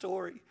his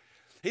story.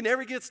 He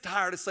never gets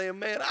tired of saying,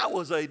 man, I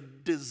was a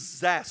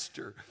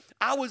disaster.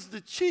 I was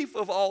the chief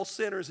of all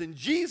sinners, and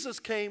Jesus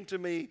came to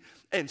me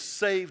and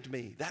saved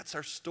me. That's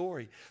our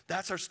story.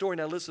 That's our story.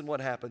 Now listen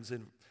what happens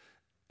in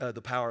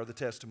the power of the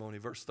testimony.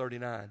 Verse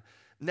 39.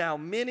 Now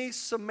many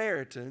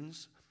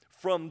Samaritans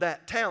from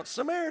that town,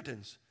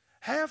 Samaritans,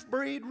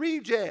 half-breed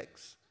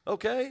rejects,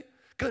 okay?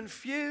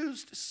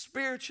 Confused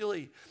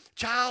spiritually,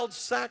 child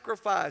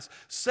sacrifice,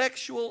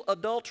 sexual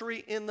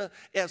adultery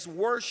as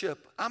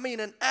worship. I mean,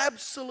 an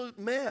absolute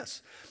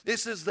mess. It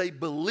says they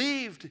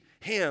believed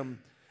in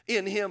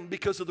him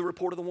because of the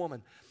report of the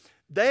woman.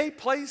 They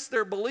placed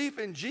their belief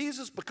in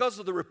Jesus because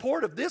of the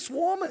report of this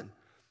woman.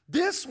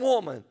 This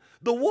woman,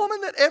 the woman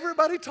that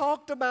everybody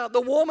talked about,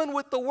 the woman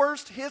with the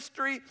worst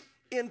history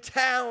in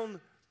town.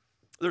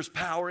 There's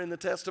power in the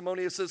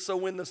testimony. It says, so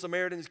when the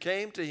Samaritans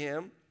came to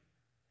him,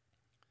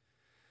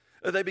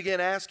 they began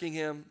asking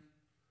him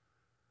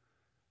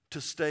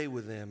to stay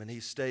with them. And he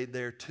stayed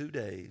there 2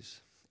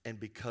 days. And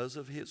because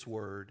of his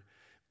word,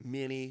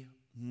 many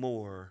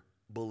more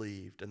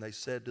believed. And they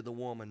said to the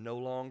woman, no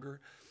longer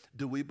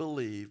do we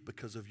believe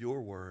because of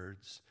your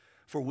words,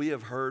 for we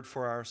have heard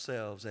for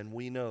ourselves, and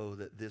we know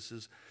that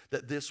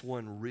this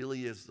one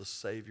really is the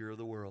Savior of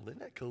the world.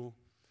 Isn't that cool?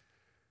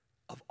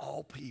 Of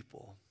all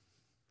people,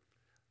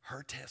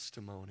 her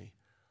testimony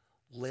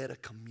led a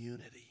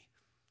community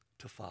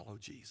to follow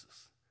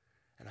Jesus.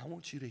 And I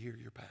want you to hear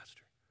your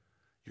pastor.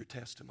 Your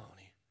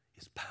testimony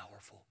is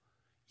powerful.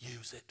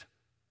 Use it.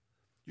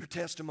 Your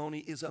testimony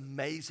is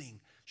amazing.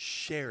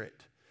 Share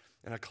it.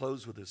 And I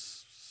close with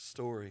this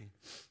story.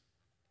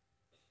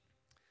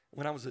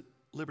 When I was at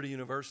Liberty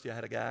University, I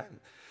had a guy,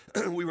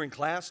 and we were in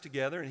class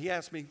together, and he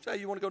asked me, "Hey,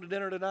 you want to go to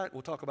dinner tonight?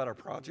 We'll talk about our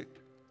project."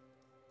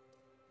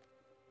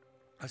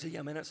 I said,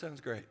 "Yeah, man, that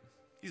sounds great."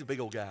 He's a big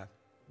old guy,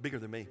 bigger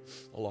than me,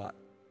 a lot.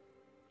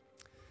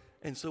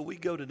 And so we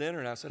go to dinner,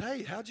 and I said,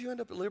 "Hey, how'd you end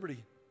up at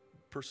Liberty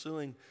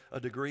pursuing a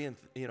degree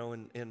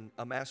in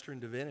a master in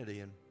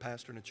divinity and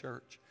pastoring a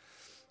church?"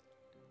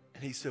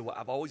 And he said, "Well,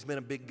 I've always been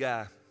a big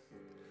guy.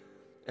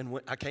 And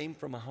when I came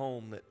from a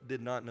home that did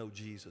not know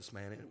Jesus,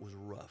 man. It was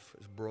rough.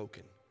 It was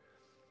broken."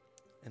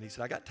 And he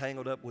said, "I got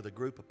tangled up with a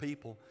group of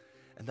people,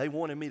 and they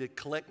wanted me to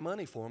collect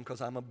money for them because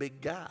I'm a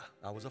big guy.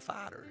 I was a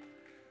fighter."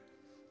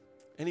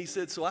 And he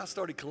said, "So I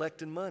started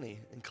collecting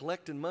money, and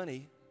collecting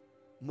money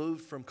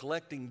moved from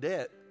collecting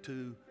debt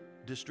to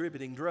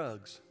distributing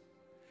drugs.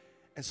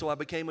 And so I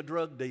became a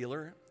drug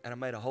dealer, and I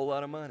made a whole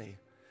lot of money."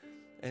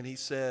 And he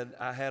said,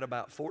 "I had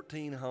about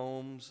 14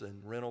 homes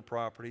and rental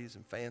properties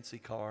and fancy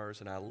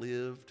cars, and I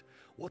lived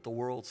what the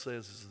world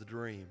says is the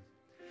dream."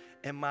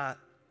 And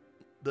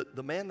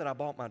the man that I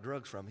bought my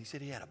drugs from, he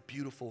said he had a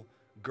beautiful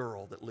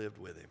girl that lived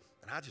with him.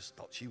 And I just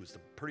thought she was the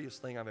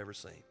prettiest thing I've ever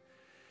seen.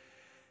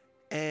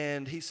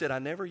 And he said, "I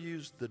never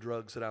used the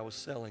drugs that I was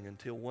selling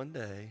until one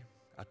day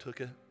I took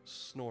a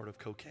snort of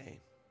cocaine."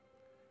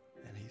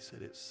 And he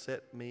said, "It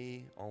set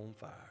me on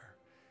fire."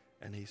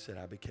 And he said,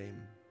 "I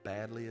became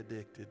badly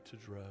addicted to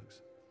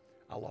drugs.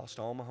 I lost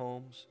all my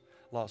homes,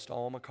 lost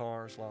all my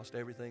cars, lost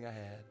everything I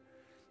had.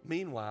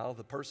 Meanwhile,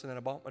 the person that I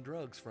bought my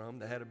drugs from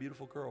that had a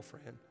beautiful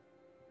girlfriend,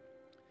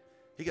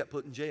 he got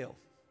put in jail."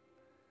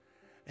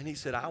 And he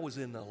said, "I was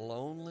in the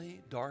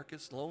loneliest,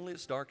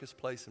 darkest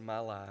place in my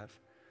life."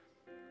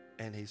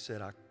 And he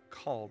said, "I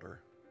called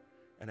her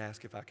and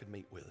asked if I could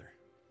meet with her."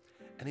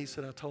 And he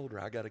said, "I told her,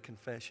 I got a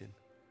confession.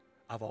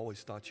 I've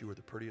always thought you were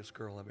the prettiest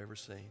girl I've ever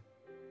seen.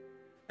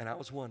 And I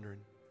was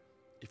wondering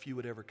if you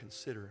would ever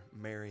consider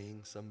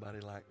marrying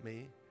somebody like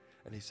me."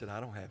 And he said, "I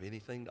don't have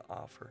anything to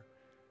offer,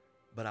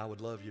 but I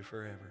would love you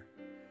forever."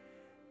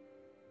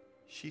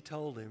 She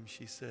told him,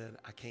 she said,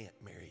 "I can't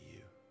marry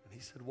you." And he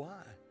said,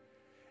 "Why?"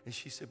 And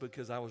she said,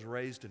 "Because I was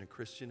raised in a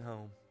Christian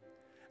home,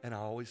 and I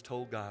always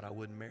told God I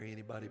wouldn't marry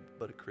anybody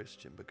but a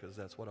Christian because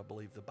that's what I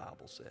believe the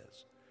Bible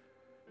says."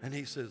 And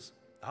he says,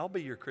 "I'll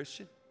be your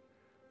Christian.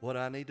 What do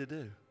I need to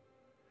do?"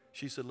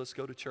 She said, "Let's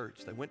go to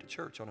church." They went to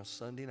church on a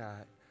Sunday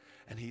night.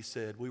 And he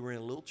said, we were in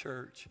a little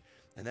church,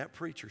 and that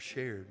preacher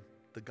shared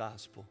the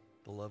gospel,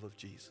 the love of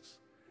Jesus.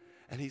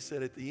 And he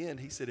said at the end,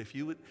 he said, if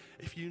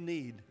you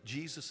need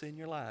Jesus in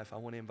your life, I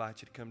want to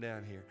invite you to come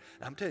down here.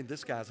 And I'm telling you,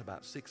 this guy's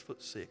about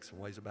 6'6" and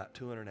weighs about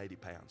 280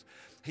 pounds.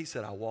 He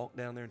said, "I walked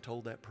down there and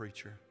told that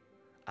preacher,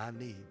 I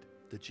need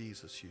the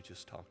Jesus you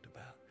just talked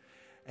about."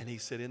 And he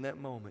said, in that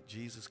moment,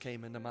 Jesus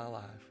came into my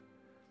life.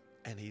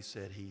 And he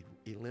said he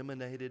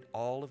eliminated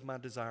all of my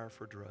desire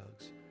for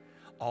drugs,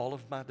 all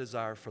of my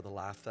desire for the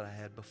life that I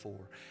had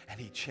before. And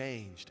he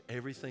changed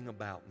everything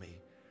about me.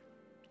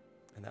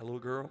 And that little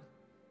girl,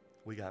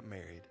 we got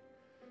married.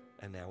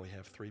 And now we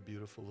have 3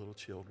 beautiful little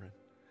children.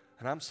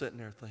 And I'm sitting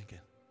there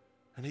thinking,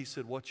 and he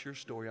said, "What's your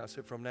story?" I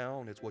said, "From now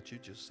on, it's what you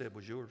just said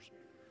was yours,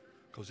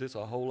 because it's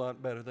a whole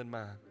lot better than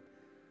mine."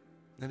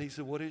 And he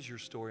said, "What is your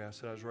story?" I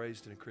said, "I was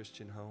raised in a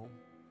Christian home.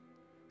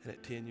 And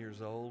at 10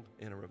 years old,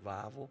 in a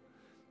revival,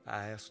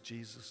 I asked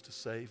Jesus to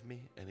save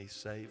me, and he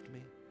saved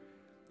me.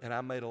 And I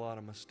made a lot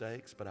of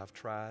mistakes, but I've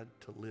tried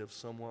to live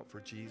somewhat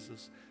for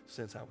Jesus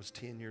since I was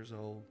 10 years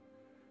old."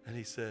 And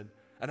he said,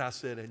 and I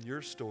said, "And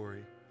your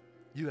story,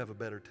 you have a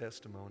better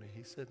testimony."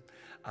 He said,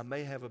 "I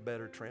may have a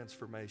better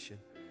transformation."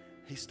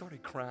 He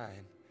started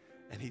crying,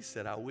 and he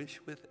said, "I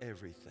wish with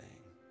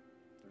everything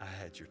I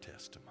had your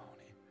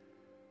testimony."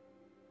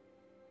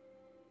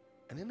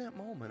 And in that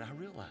moment, I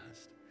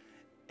realized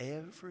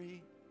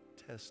every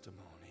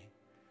testimony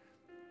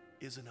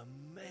is an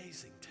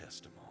amazing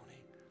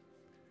testimony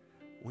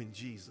when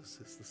Jesus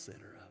is the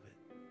center of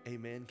it.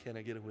 Amen. Can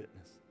I get a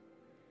witness?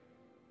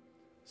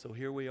 So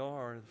here we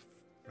are,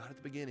 right at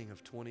the beginning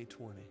of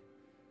 2020.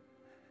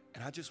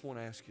 And I just want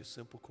to ask you a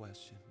simple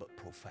question, but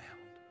profound.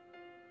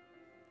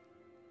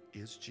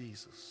 Is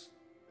Jesus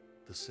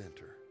the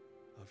center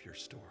of your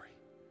story?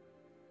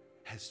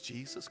 Has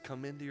Jesus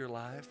come into your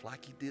life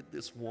like he did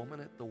this woman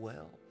at the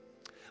well?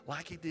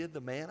 Like he did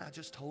the man I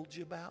just told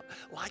you about?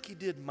 Like he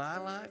did my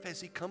life? Has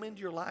he come into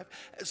your life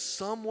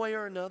some way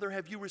or another?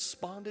 Have you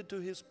responded to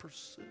his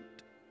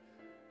pursuit?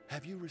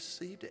 Have you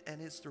received it? And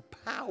is there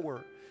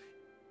power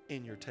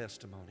in your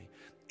testimony?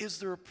 Is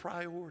there a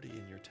priority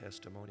in your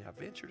testimony? I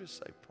venture to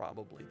say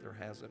probably there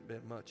hasn't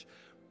been much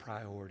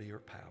priority or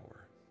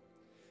power,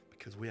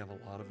 because we have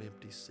a lot of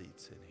empty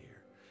seats in here.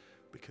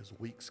 Because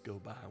weeks go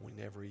by and we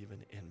never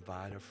even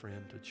invite a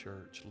friend to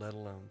church, let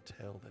alone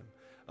tell them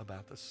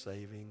about the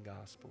saving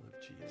gospel of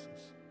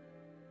Jesus.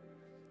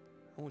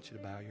 I want you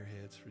to bow your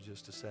heads for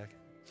just a second.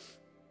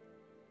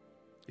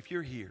 If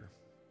you're here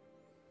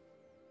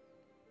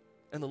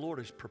and the Lord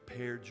has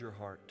prepared your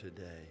heart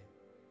today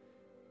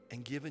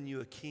and given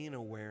you a keen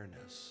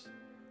awareness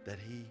that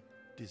He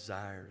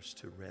desires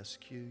to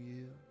rescue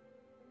you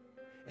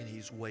and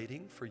He's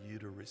waiting for you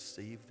to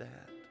receive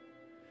that,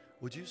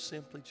 would you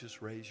simply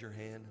just raise your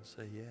hand and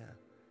say, yeah,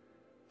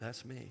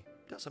 that's me.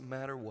 Doesn't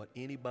matter what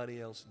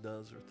anybody else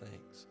does or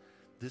thinks.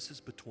 This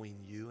is between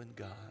you and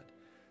God.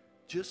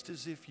 Just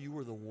as if you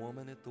were the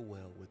woman at the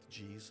well with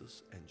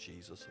Jesus and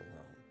Jesus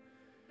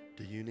alone.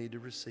 Do you need to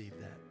receive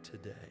that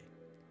today?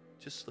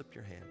 Just slip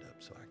your hand up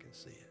so I can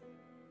see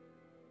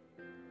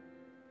it.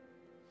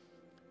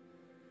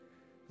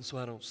 And so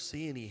I don't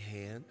see any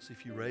hands.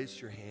 If you raised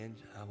your hand,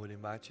 I would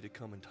invite you to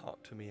come and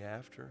talk to me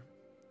after.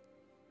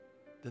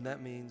 Then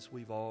that means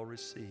we've all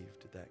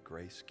received that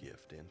grace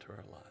gift into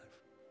our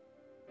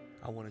life.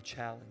 I want to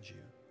challenge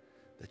you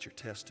that your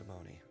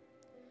testimony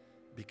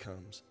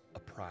becomes a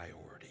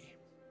priority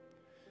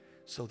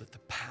so that the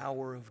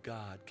power of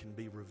God can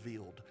be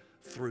revealed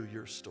through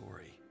your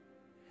story,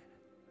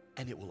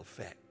 and it will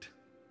affect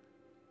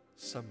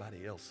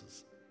somebody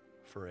else's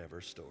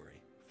forever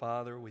story.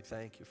 Father, we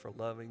thank you for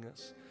loving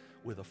us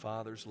with a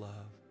Father's love,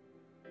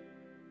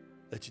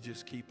 that you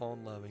just keep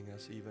on loving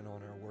us even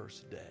on our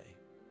worst day.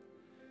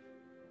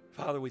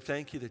 Father, we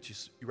thank you that you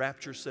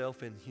wrapped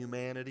yourself in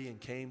humanity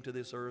and came to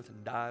this earth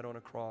and died on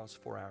a cross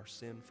for our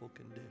sinful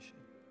condition.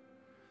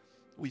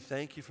 We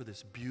thank you for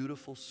this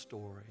beautiful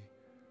story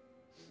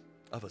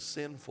of a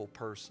sinful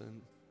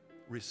person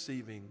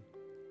receiving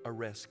a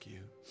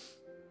rescue.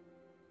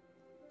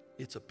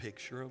 It's a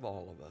picture of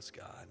all of us,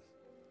 God.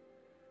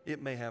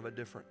 It may have a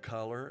different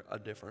color, a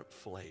different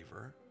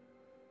flavor,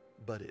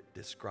 but it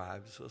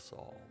describes us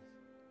all.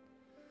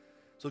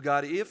 So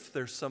God, if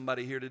there's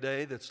somebody here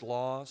today that's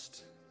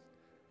lost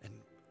and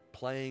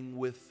playing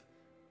with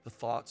the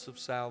thoughts of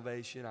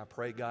salvation, I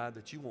pray, God,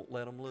 that you won't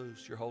let them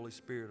loose. Your Holy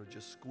Spirit will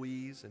just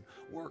squeeze and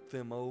work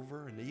them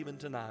over. And even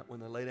tonight when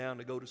they lay down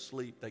to go to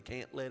sleep, they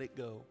can't let it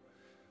go.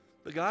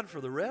 But God,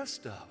 for the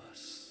rest of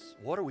us,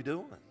 what are we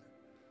doing?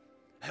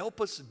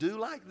 Help us do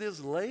like this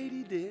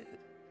lady did.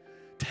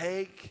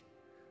 Take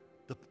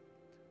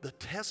the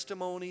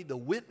testimony, the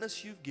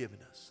witness you've given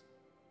us,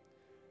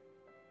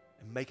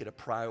 and make it a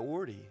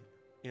priority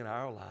in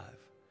our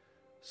life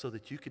so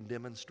that you can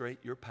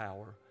demonstrate your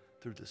power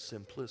through the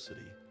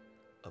simplicity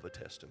of a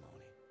testimony.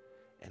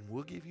 And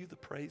we'll give you the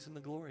praise and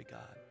the glory,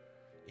 God.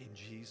 In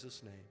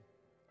Jesus' name,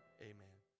 amen.